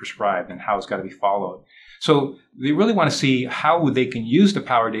going to be prescribed and how it's got to be followed. So they really want to see how they can use the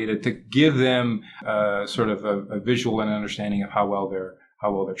power data to give them sort of a visual and understanding of how well they're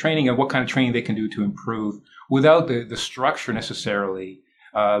training and what kind of training they can do to improve without the structure necessarily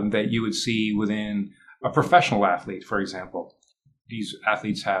that you would see within a professional athlete, for example. These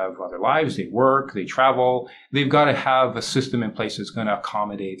athletes have other lives, they work, they travel. They've got to have a system in place that's going to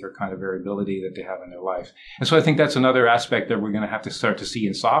accommodate their kind of variability that they have in their life. And so I think that's another aspect that we're going to have to start to see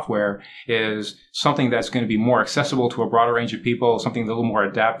in software, is something that's going to be more accessible to a broader range of people, something a little more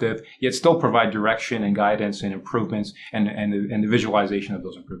adaptive, yet still provide direction and guidance and improvements and the visualization of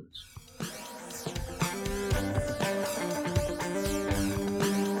those improvements.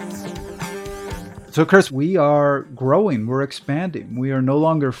 So, Chris, we are growing. We're expanding. We are no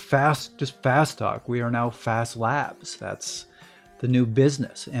longer just Fast Talk. We are now Fast Labs. That's the new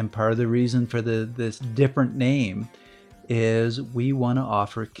business. And part of the reason for this different name is we want to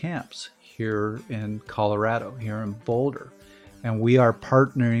offer camps here in Colorado, here in Boulder. And we are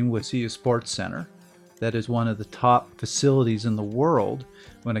partnering with CU Sports Center. That is one of the top facilities in the world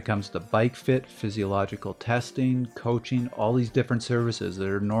when it comes to bike fit, physiological testing, coaching, all these different services that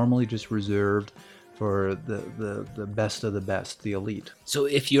are normally just reserved for the best of the best, the elite. So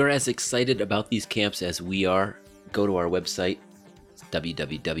if you're as excited about these camps as we are, go to our website,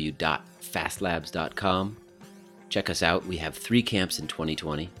 www.fastlabs.com. Check us out. We have 3 camps in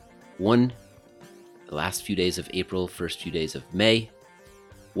 2020. One the last few days of April, first few days of May.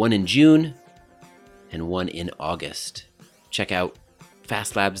 One in June, and one in August. Check out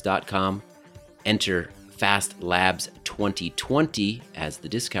fastlabs.com. Enter FastLabs2020 as the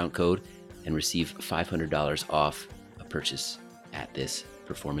discount code and receive $500 off a purchase at this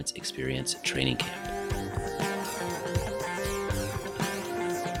Performance Experience training camp.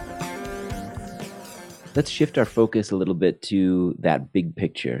 Let's shift our focus a little bit to that big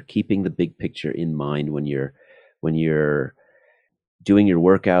picture, keeping the big picture in mind when you're doing your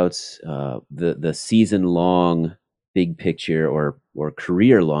workouts, the season-long big picture or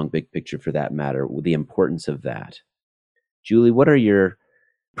career-long big picture for that matter, the importance of that. Julie, what are your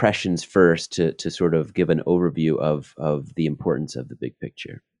impressions first to sort of give an overview of the importance of the big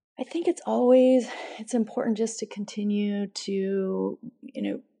picture? I think it's important just to continue to,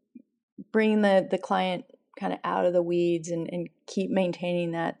 bring the client kind of out of the weeds and keep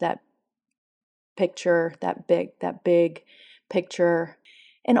maintaining that picture, that big picture,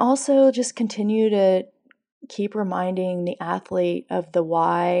 and also just continue to keep reminding the athlete of the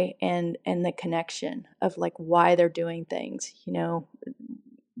why and the connection of like why they're doing things,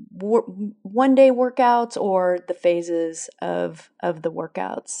 one day workouts or the phases of the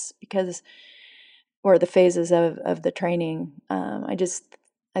workouts or the phases of the training.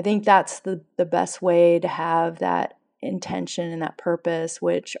 I think that's the best way to have that intention and that purpose,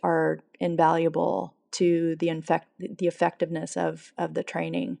 which are invaluable to the effectiveness of the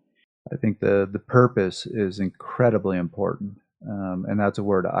training. I think the purpose is incredibly important, and that's a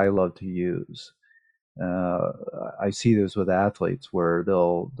word I love to use. I see this with athletes where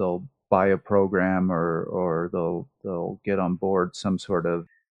they'll buy a program or they'll get on board some sort of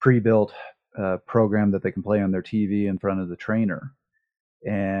pre-built program that they can play on their TV in front of the trainer,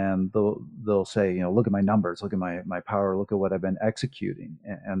 and they'll say, look at my numbers, look at my power, look at what I've been executing,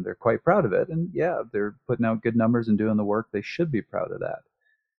 and they're quite proud of it. And yeah, they're putting out good numbers and doing the work. They should be proud of that.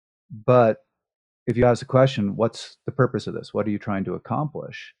 But if you ask the question, what's the purpose of this? What are you trying to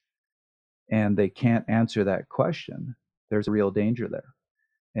accomplish? and they can't answer that question, there's a real danger there.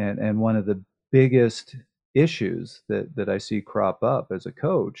 And one of the biggest issues that I see crop up as a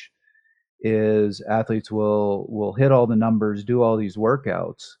coach is athletes will hit all the numbers, do all these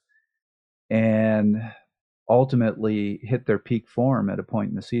workouts, and ultimately hit their peak form at a point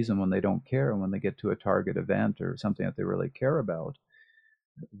in the season when they don't care. And when they get to a target event or something that they really care about,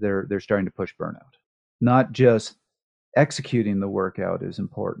 they're starting to push burnout. Not just executing the workout is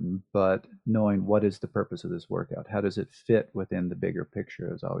important, but knowing what is the purpose of this workout. How does it fit within the bigger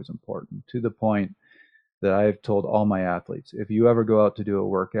picture is always important, to the point that I've told all my athletes, if you ever go out to do a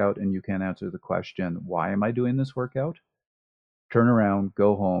workout and you can't answer the question, why am I doing this workout? Turn around,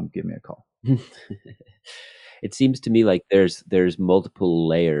 go home, give me a call. It seems to me like there's multiple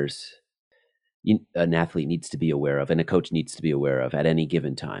layers an athlete needs to be aware of and a coach needs to be aware of at any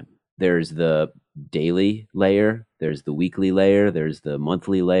given time. There's the daily layer, there's the weekly layer, there's the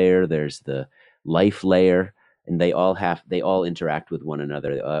monthly layer, there's the life layer, and they all interact with one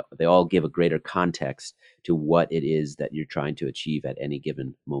another. They all give a greater context to what it is that you're trying to achieve at any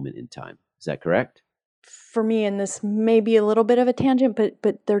given moment in time. Is that correct? For me, and this may be a little bit of a tangent,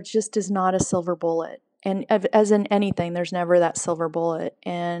 but there just is not a silver bullet. And as in anything, there's never that silver bullet.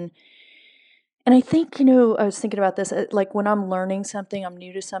 And I think, I was thinking about this, like when I'm learning something, I'm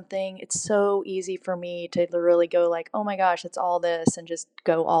new to something, it's so easy for me to really go like, oh my gosh, it's all this, and just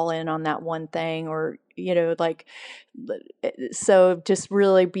go all in on that one thing, or, so just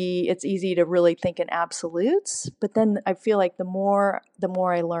really it's easy to really think in absolutes. But then I feel like the more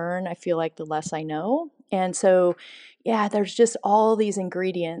I learn, I feel like the less I know. And so, yeah, there's just all these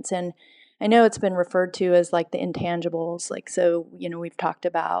ingredients. And I know it's been referred to as like the intangibles, like, so, we've talked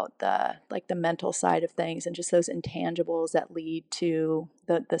about the mental side of things and just those intangibles that lead to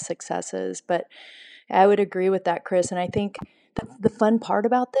the successes. But I would agree with that, Chris. And I think the fun part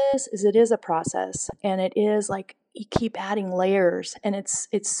about this is it is a process, and it is like you keep adding layers, and it's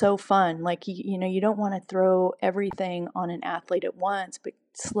so fun. Like, you don't want to throw everything on an athlete at once, but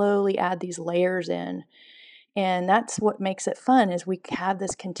slowly add these layers in. And that's what makes it fun, is we have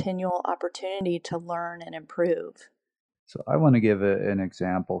this continual opportunity to learn and improve. So I want to give an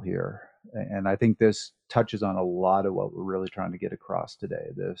example here. And I think this touches on a lot of what we're really trying to get across today.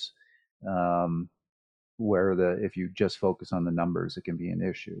 This, where if you just focus on the numbers, it can be an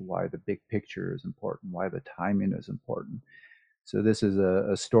issue. Why the big picture is important, why the timing is important. So this is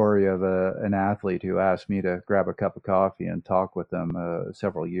a story of an athlete who asked me to grab a cup of coffee and talk with them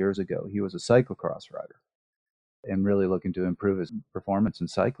several years ago. He was a cyclocross rider and really looking to improve his performance in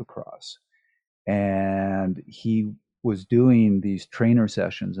cyclocross. And he was doing these trainer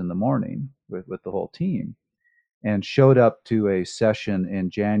sessions in the morning with the whole team, and showed up to a session in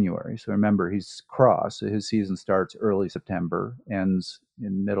January. So remember, he's cross, so his season starts early September, ends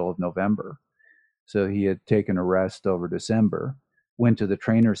in middle of November. So he had taken a rest over December, went to the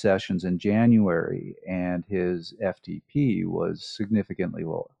trainer sessions in January, and his FTP was significantly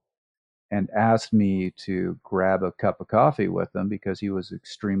lower, and asked me to grab a cup of coffee with him because he was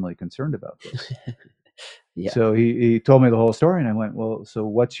extremely concerned about this. Yeah. So he told me the whole story, and I went, well, so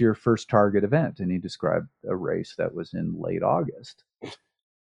what's your first target event? And he described a race that was in late August.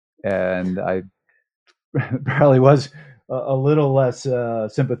 And I probably was a little less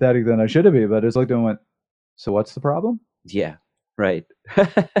sympathetic than I should have been, but I just looked at him and went, so what's the problem? Yeah, right.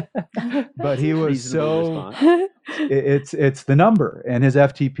 But he was so... It's the number, and his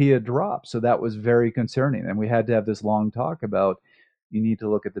FTP had dropped, so that was very concerning. And we had to have this long talk about, you need to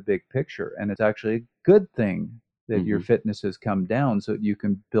look at the big picture, and it's actually a good thing that your fitness has come down, so that you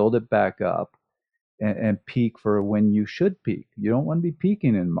can build it back up and peak for when you should peak. You don't want to be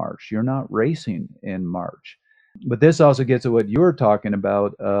peaking in March. You're not racing in March. But this also gets at what you were talking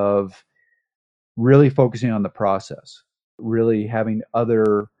about, of really focusing on the process, really having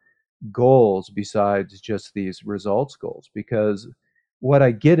other goals besides just these results goals. Because what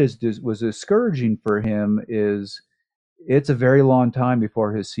I get was discouraging for him is it's a very long time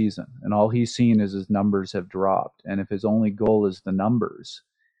before his season, and all he's seen is his numbers have dropped. And if his only goal is the numbers,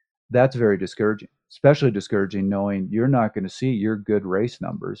 that's very discouraging, especially discouraging knowing you're not going to see your good race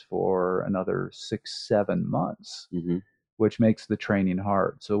numbers for another 6-7 months, which makes the training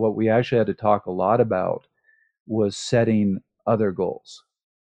hard. So what we actually had to talk a lot about was setting other goals,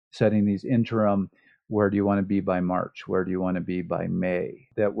 setting these interim, where do you want to be by March? Where do you want to be by May?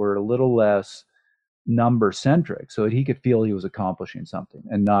 That were a little less number centric, so that he could feel he was accomplishing something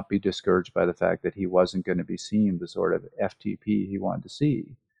and not be discouraged by the fact that he wasn't going to be seeing the sort of FTP he wanted to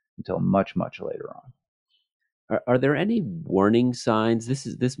see until much, much later on. Are there any warning signs?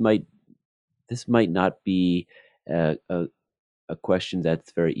 This might not be a a question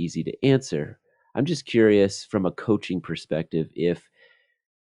that's very easy to answer. I'm just curious from a coaching perspective if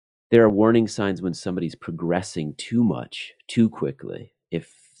there are warning signs when somebody's progressing too much, too quickly.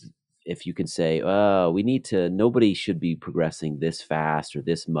 If you can say, oh, nobody should be progressing this fast or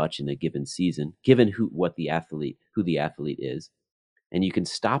this much in a given season, given who the athlete is, and you can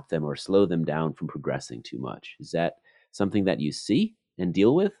stop them or slow them down from progressing too much. Is that something that you see and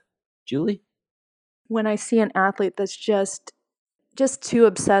deal with, Julie? When I see an athlete that's just too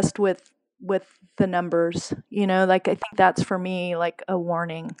obsessed with the numbers, like I think that's for me like a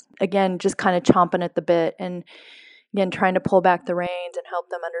warning. Again, just kind of chomping at the bit, and again trying to pull back the reins and help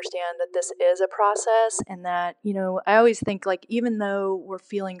them understand that this is a process, and that I always think like even though we're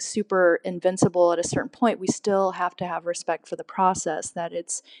feeling super invincible at a certain point, we still have to have respect for the process, that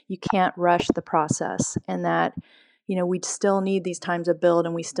you can't rush the process, and that we still need these times of build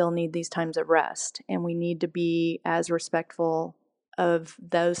and we still need these times of rest, and we need to be as respectful of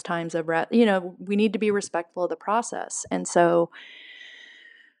those times of rest. We need to be respectful of the process. And so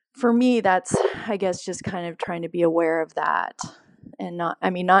for me, that's, I guess, just kind of trying to be aware of that, and not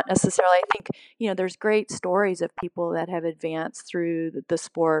necessarily, I think, there's great stories of people that have advanced through the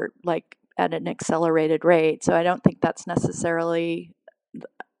sport, like at an accelerated rate. So I don't think that's necessarily,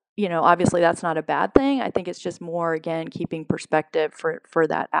 obviously that's not a bad thing. I think it's just more, again, keeping perspective for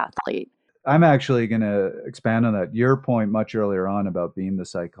that athlete. I'm actually going to expand on that. Your point much earlier on about being the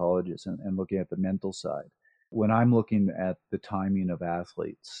psychologist and looking at the mental side. When I'm looking at the timing of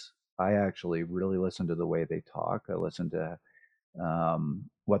athletes, I actually really listen to the way they talk. I listen to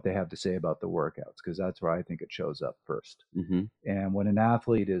what they have to say about the workouts, because that's where I think it shows up first. Mm-hmm. And when an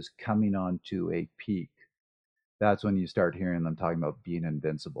athlete is coming onto a peak, that's when you start hearing them talking about being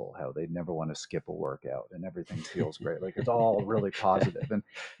invincible, how they never want to skip a workout and everything feels great. Like it's all really positive. And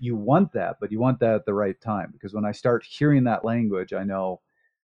you want that, but you want that at the right time. Because when I start hearing that language, I know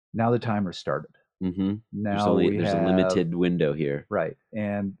now the timer started. Mm-hmm. Now there's a limited window here. Right.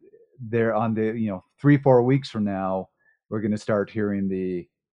 And they're on the, 3-4 weeks from now, we're going to start hearing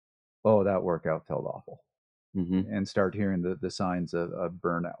that workout felt awful. Mm-hmm. And start hearing the signs of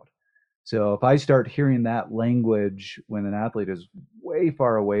burnout. So if I start hearing that language when an athlete is way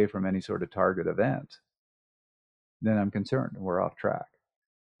far away from any sort of target event, then I'm concerned and we're off track.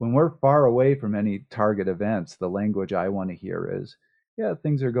 When we're far away from any target events, the language I want to hear is, yeah,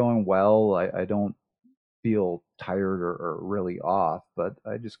 things are going well. I don't feel tired or really off, but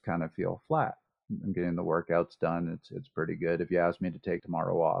I just kind of feel flat. I'm getting the workouts done. It's pretty good. If you ask me to take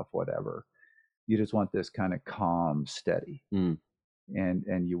tomorrow off, whatever, you just want this kind of calm, steady.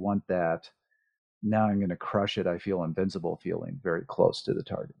 And you want that, now I'm going to crush it, I feel invincible feeling very close to the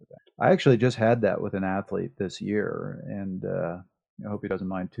target event. I actually just had that with an athlete this year, and I hope he doesn't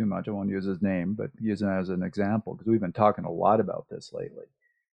mind too much. I won't use his name, but use him as an example because we've been talking a lot about this lately.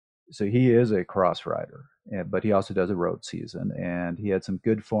 So he is a cross rider, but he also does a road season, and he had some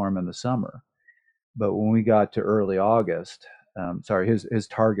good form in the summer. But when we got to early August, his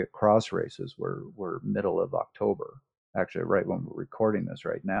target cross races were middle of October, actually right when we're recording this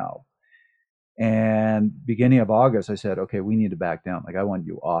right now. And beginning of August, I said, okay, we need to back down. Like I want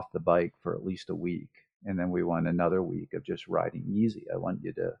you off the bike for at least a week. And then we want another week of just riding easy. I want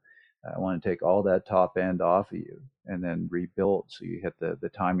to take all that top end off of you and then rebuild so you hit the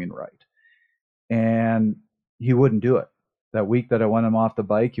timing right. And he wouldn't do it. That week that I went him off the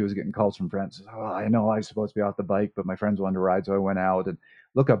bike, he was getting calls from friends. Oh, I know I was supposed to be off the bike, but my friends wanted to ride, so I went out, and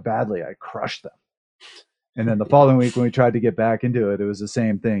look how badly I crushed them. And then the following week when we tried to get back into it, it was the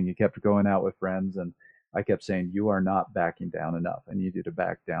same thing. He kept going out with friends, and I kept saying, you are not backing down enough. I need you to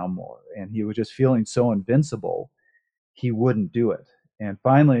back down more. And he was just feeling so invincible, he wouldn't do it. And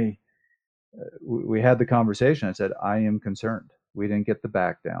finally, we had the conversation. I said, I am concerned. We didn't get the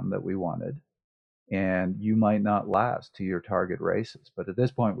back down that we wanted, and you might not last to your target races. But at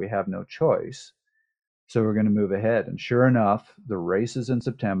this point, we have no choice. So we're going to move ahead. And sure enough, the races in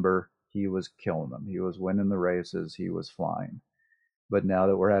September, he was killing them. He was winning the races. He was flying. But now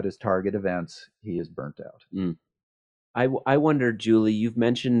that we're at his target events, he is burnt out. I wonder, Julie, you've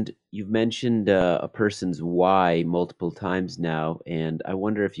mentioned a person's why multiple times now, and I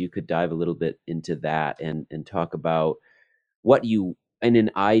wonder if you could dive a little bit into that and talk about what you, in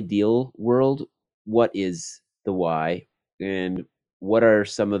an ideal world, what is the why, and what are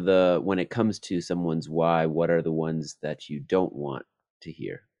some of the, when it comes to someone's why, what are the ones that you don't want to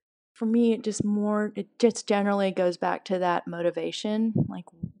hear? For me, it just generally goes back to that motivation. Like,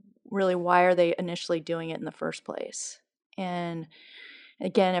 really, why are they initially doing it in the first place? And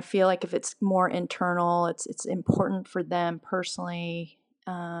again, I feel like if it's more internal, it's important for them personally.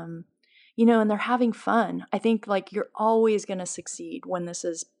 and they're having fun. I think like you're always going to succeed when this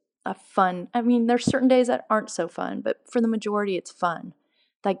is a fun. I mean, there's certain days that aren't so fun, but for the majority, it's fun.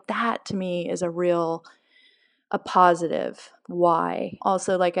 Like that to me is a positive why.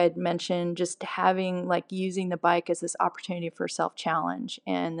 Also, like I'd mentioned, just having like using the bike as this opportunity for self-challenge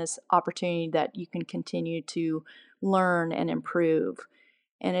and this opportunity that you can continue to learn and improve.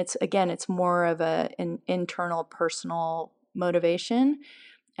 And it's more of an internal personal motivation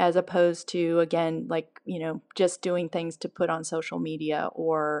as opposed to, again, like, just doing things to put on social media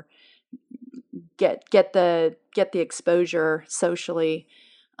or get the exposure socially.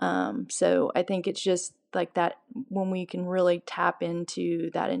 So I think it's just like that when we can really tap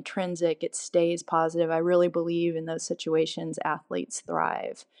into that intrinsic, it stays positive. I really believe in those situations, athletes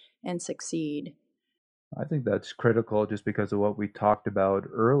thrive and succeed. I think that's critical just because of what we talked about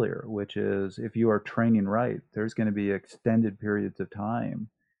earlier, which is if you are training right, there's going to be extended periods of time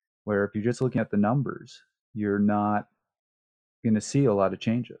where if you're just looking at the numbers, you're not going to see a lot of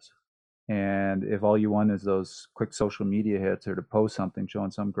changes. And if all you want is those quick social media hits or to post something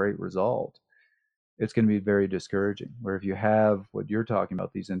showing some great result, it's going to be very discouraging. Where if you have what you're talking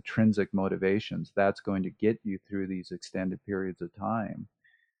about, these intrinsic motivations, that's going to get you through these extended periods of time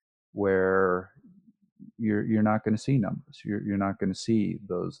where you're not going to see numbers. You're not going to see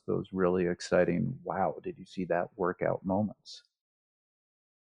those really exciting, wow, did you see that workout moments?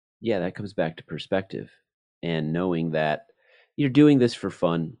 Yeah, that comes back to perspective and knowing that you're doing this for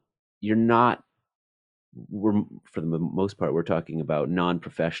fun. For the most part, we're talking about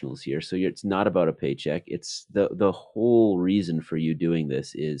non-professionals here. So it's not about a paycheck. It's the whole reason for you doing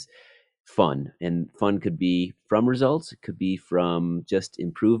this is fun. And fun could be from results. It could be from just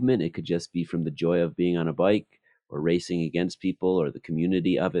improvement. It could just be from the joy of being on a bike or racing against people or the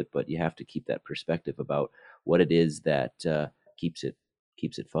community of it. But you have to keep that perspective about what it is that keeps it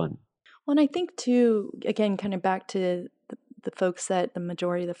fun. Well, and I think too, again, kind of back to the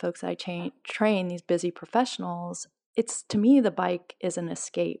majority of the folks I train, these busy professionals, it's to me, the bike is an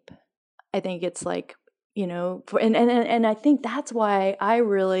escape. I think it's like, and I think that's why I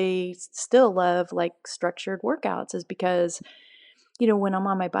really still love like structured workouts is because, when I'm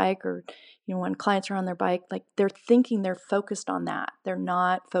on my bike or, when clients are on their bike, like they're focused on that. They're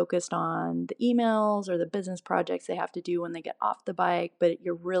not focused on the emails or the business projects they have to do when they get off the bike, but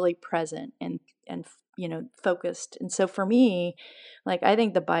you're really present and focused. And so for me, like I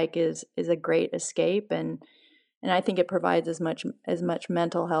think the bike is a great escape and I think it provides as much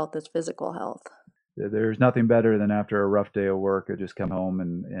mental health as physical health. There's nothing better than after a rough day of work, I just come home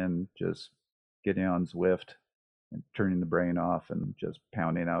and just getting on Zwift and turning the brain off and just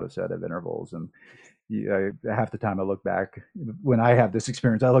pounding out a set of intervals. And half the time I look back, when I have this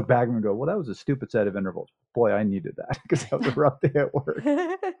experience, I look back and go, well, that was a stupid set of intervals. Boy, I needed that because that was a rough day at work.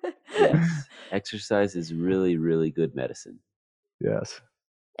 Yes. Exercise is really, really good medicine. Yes.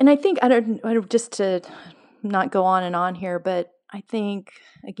 And I think, I don't just to not go on and on here, but I think,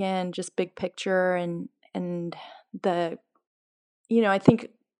 again, just big picture and the, I think,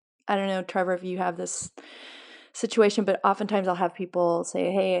 I don't know, Trevor, if you have this situation, but oftentimes I'll have people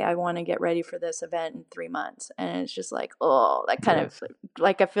say, hey, I want to get ready for this event in 3 months. And it's just like, oh, that kind of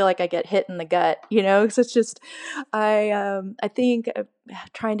like, I feel like I get hit in the gut, because it's just, I think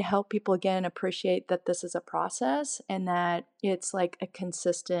trying to help people again, appreciate that this is a process and that it's like a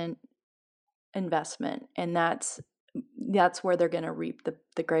consistent investment. And that's where they're going to reap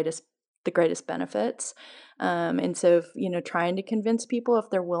the greatest benefits. And so, trying to convince people if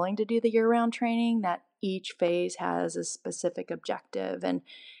they're willing to do the year-round training that each phase has a specific objective. And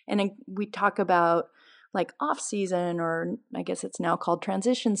we talk about like off season, or I guess it's now called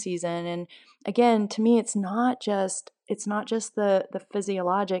transition season. And again, to me, it's not just the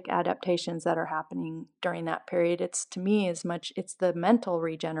physiologic adaptations that are happening during that period. It's the mental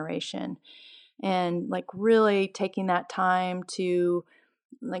regeneration and like really taking that time to,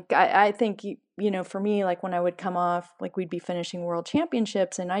 like, I think, for me, like when I would come off, like we'd be finishing world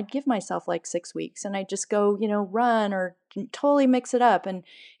championships and I'd give myself like 6 weeks and I'd just go, run or totally mix it up. And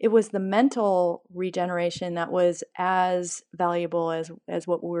it was the mental regeneration that was as valuable as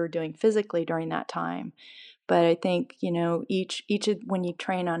what we were doing physically during that time. But I think, each when you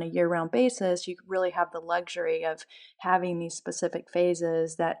train on a year-round basis, you really have the luxury of having these specific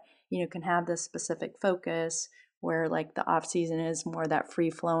phases that, can have this specific focus where like the off season is more that free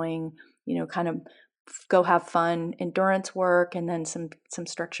flowing, kind of go have fun endurance work and then some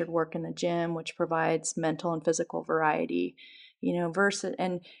structured work in the gym, which provides mental and physical variety, versus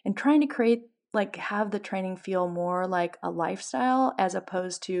and trying to create like have the training feel more like a lifestyle as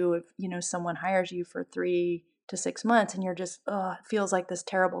opposed to if, someone hires you for 3 to 6 months, and you're just, oh, it feels like this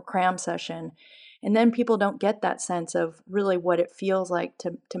terrible cram session. And then people don't get that sense of really what it feels like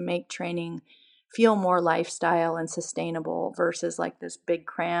to make training feel more lifestyle and sustainable versus like this big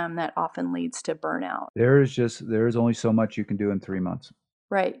cram that often leads to burnout. There is only so much you can do in 3 months.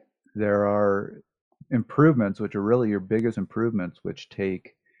 Right. There are improvements, which are really your biggest improvements, which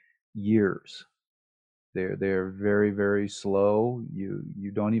take years. They're very, very slow.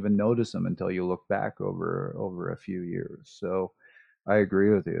 You don't even notice them until you look back over a few years. So I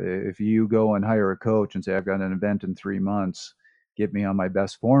agree with you. If you go and hire a coach and say, I've got an event in 3 months, get me on my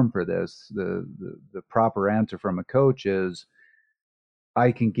best form for this, the proper answer from a coach is,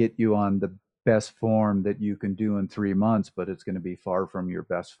 I can get you on the best form that you can do in 3 months, but it's going to be far from your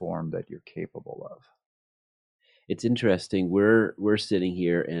best form that you're capable of. It's interesting. We're sitting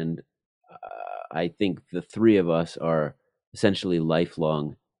here, and I think the three of us are essentially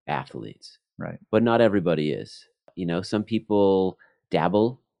lifelong athletes. Right. But not everybody is. Some people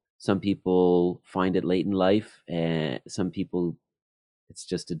dabble, some people find it late in life, and some people it's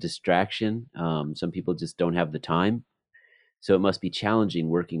just a distraction. Some people just don't have the time. So it must be challenging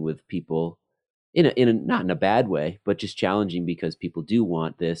working with people in a not in a bad way, but just challenging because people do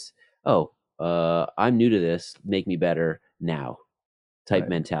want this. Oh, I'm new to this. Make me better now type Right.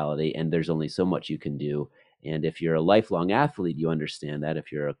 mentality. And there's only so much you can do. And if you're a lifelong athlete, you understand that.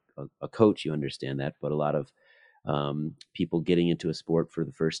 If you're a coach, you understand that. But a lot of people getting into a sport for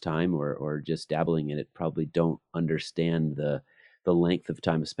the first time or just dabbling in it probably don't understand the length of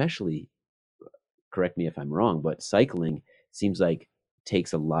time, especially, correct me if I'm wrong, but cycling seems like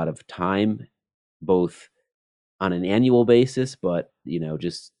takes a lot of time, both on an annual basis, but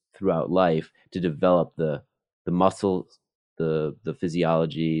just throughout life to develop the muscles, the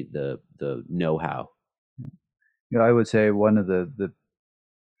physiology, the know-how. I would say one of the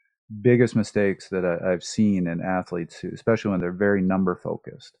biggest mistakes that I've seen in athletes, especially when they're very number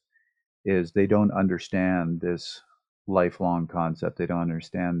focused, is they don't understand this lifelong concept. They don't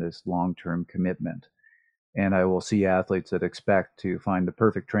understand this long-term commitment. And I will see athletes that expect to find the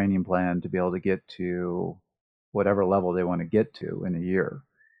perfect training plan to be able to get to whatever level they want to get to in a year.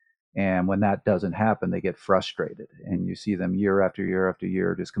 And when that doesn't happen, they get frustrated. And you see them year after year after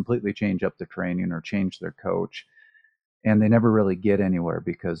year just completely change up the training or change their coach. And they never really get anywhere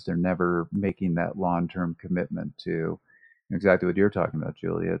because they're never making that long-term commitment to exactly what you're talking about,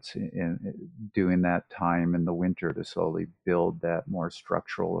 Julia. It's doing that time in the winter to slowly build that more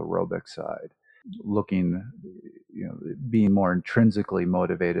structural aerobic side. Looking, being more intrinsically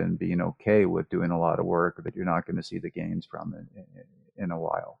motivated and being okay with doing a lot of work that you're not going to see the gains from in a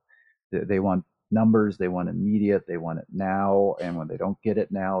while. They want numbers, they want immediate, they want it now, and when they don't get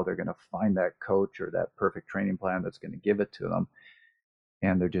it now, they're going to find that coach or that perfect training plan that's going to give it to them,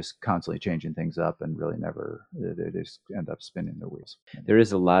 and they're just constantly changing things up and really never, they just end up spinning their wheels. There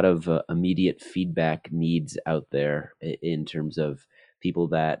is a lot of immediate feedback needs out there in terms of people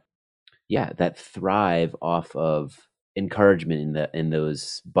that thrive off of encouragement in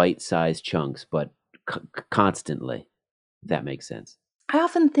those bite-sized chunks, but constantly, if that makes sense. I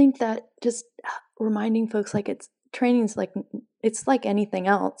often think that just reminding folks, like, training's like, it's like anything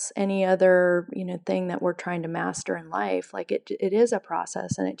else, any other, thing that we're trying to master in life. Like it is a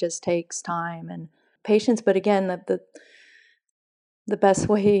process, and it just takes time and patience. But again, the best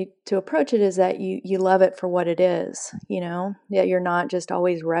way to approach it is that you love it for what it is, that you're not just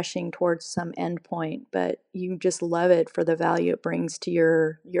always rushing towards some end point, but you just love it for the value it brings to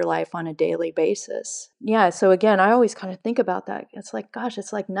your life on a daily basis. Yeah. So again, I always kind of think about that. It's like, gosh,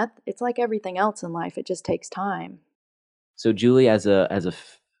 it's like everything else in life. It just takes time. So Julie,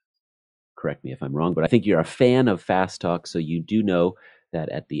 correct me if I'm wrong, but I think you're a fan of Fast Talk. So you do know that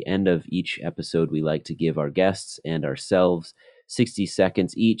at the end of each episode, we like to give our guests and ourselves 60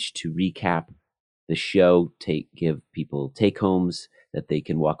 seconds each to recap the show, give people take-homes that they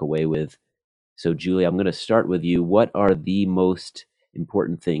can walk away with. So, Julie, I'm going to start with you. What are the most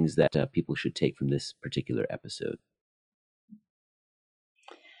important things that people should take from this particular episode?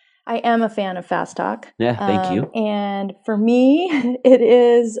 I am a fan of Fast Talk. Yeah, thank you. And for me, it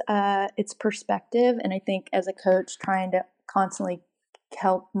is it's perspective. And I think as a coach, trying to constantly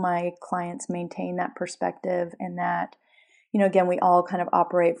help my clients maintain that perspective, and that, again, we all kind of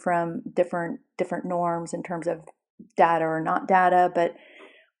operate from different norms in terms of data or not data, but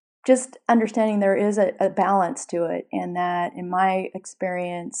just understanding there is a balance to it, and that in my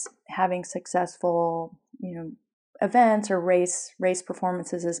experience, having successful, events or race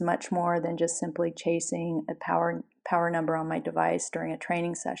performances is much more than just simply chasing a power number on my device during a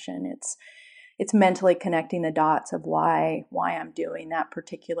training session. It's mentally connecting the dots of why I'm doing that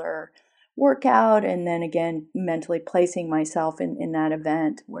particular workout, and then again mentally placing myself in that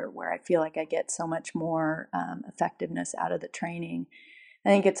event where I feel like I get so much more effectiveness out of the training. I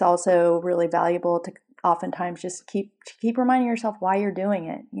think it's also really valuable to oftentimes just keep reminding yourself why you're doing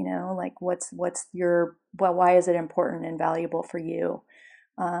it. Like why is it important and valuable for you,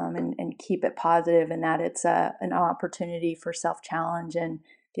 and keep it positive, and that it's an opportunity for self-challenge and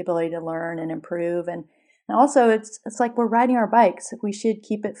the ability to learn and improve. And also it's like we're riding our bikes. We should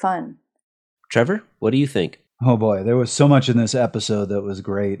keep it fun. Trevor, what do you think? Oh boy, there was so much in this episode that was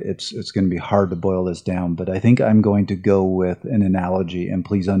great. It's going to be hard to boil this down, but I think I'm going to go with an analogy, and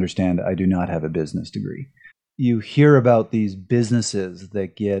please understand I do not have a business degree. You hear about these businesses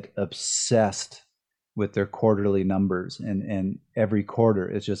that get obsessed with their quarterly numbers, and every quarter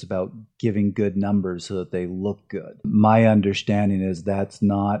it's just about giving good numbers so that they look good. My understanding is that's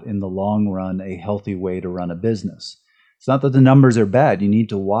not in the long run a healthy way to run a business. It's not that the numbers are bad. You need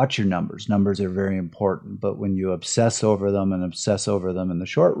to watch your numbers. Numbers are very important. But when you obsess over them in the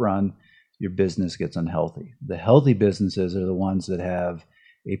short run, your business gets unhealthy. The healthy businesses are the ones that have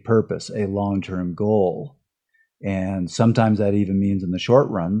a purpose, a long-term goal. And sometimes that even means in the short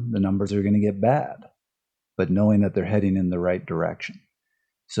run, the numbers are going to get bad, but knowing that they're heading in the right direction.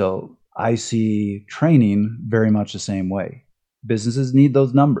 So I see training very much the same way. Businesses need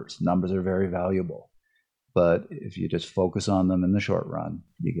those numbers. Numbers are very valuable. But if you just focus on them in the short run,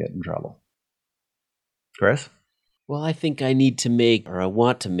 you get in trouble. Chris? Well, I think I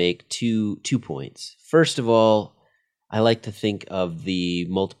want to make two points. First of all, I like to think of the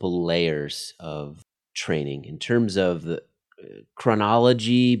multiple layers of training in terms of the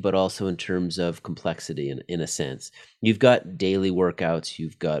chronology, but also in terms of complexity in a sense. You've got daily workouts,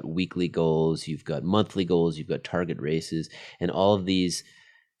 you've got weekly goals, you've got monthly goals, you've got target races, and all of these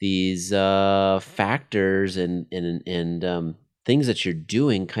factors and things that you're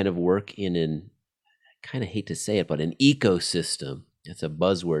doing kind of work in an, I kind of hate to say it, but an ecosystem. It's a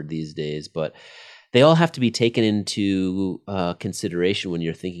buzzword these days, but they all have to be taken into consideration when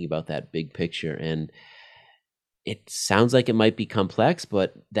you're thinking about that big picture. And it sounds like it might be complex,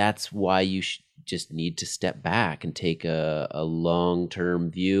 but that's why you just need to step back and take a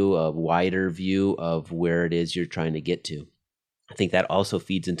long-term view, a wider view of where it is you're trying to get to. I think that also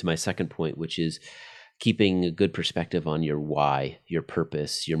feeds into my second point, which is keeping a good perspective on your why, your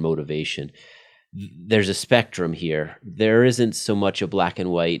purpose, your motivation. There's a spectrum here. There isn't so much a black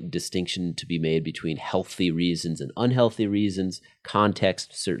and white distinction to be made between healthy reasons and unhealthy reasons.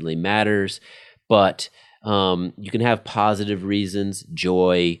 Context certainly matters, but you can have positive reasons,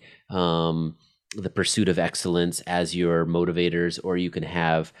 joy, the pursuit of excellence as your motivators, or you can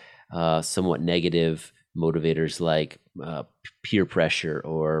have somewhat negative motivators like peer pressure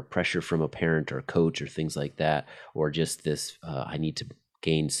or pressure from a parent or coach or things like that, or just this, I need to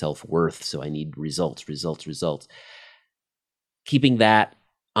gain self-worth, so I need results. Keeping that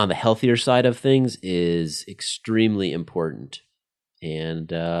on the healthier side of things is extremely important,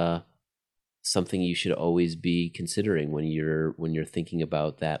 and something you should always be considering when you're thinking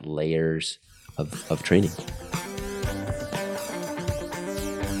about that layers of training.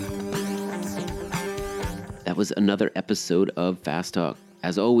 That was another episode of Fast Talk.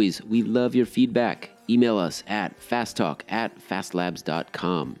 As always, we love your feedback. Email us at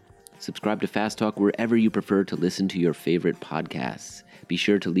fasttalk@fastlabs.com. Subscribe to Fast Talk wherever you prefer to listen to your favorite podcasts. Be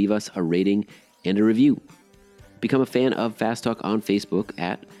sure to leave us a rating and a review. Become a fan of Fast Talk on Facebook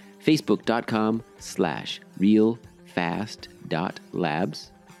at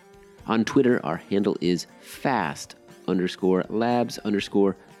facebook.com/realfast.labs. On Twitter, our handle is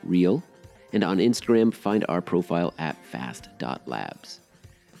fast_labs_real. And on Instagram, find our profile at fast.labs.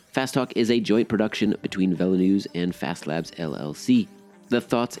 Fast Talk is a joint production between VeloNews and Fast Labs LLC. The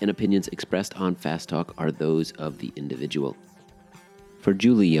thoughts and opinions expressed on Fast Talk are those of the individual. For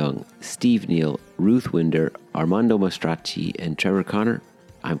Julie Young, Steve Neal, Ruth Winder, Armando Mastracci, and Trevor Connor,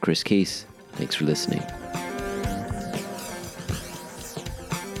 I'm Chris Case. Thanks for listening.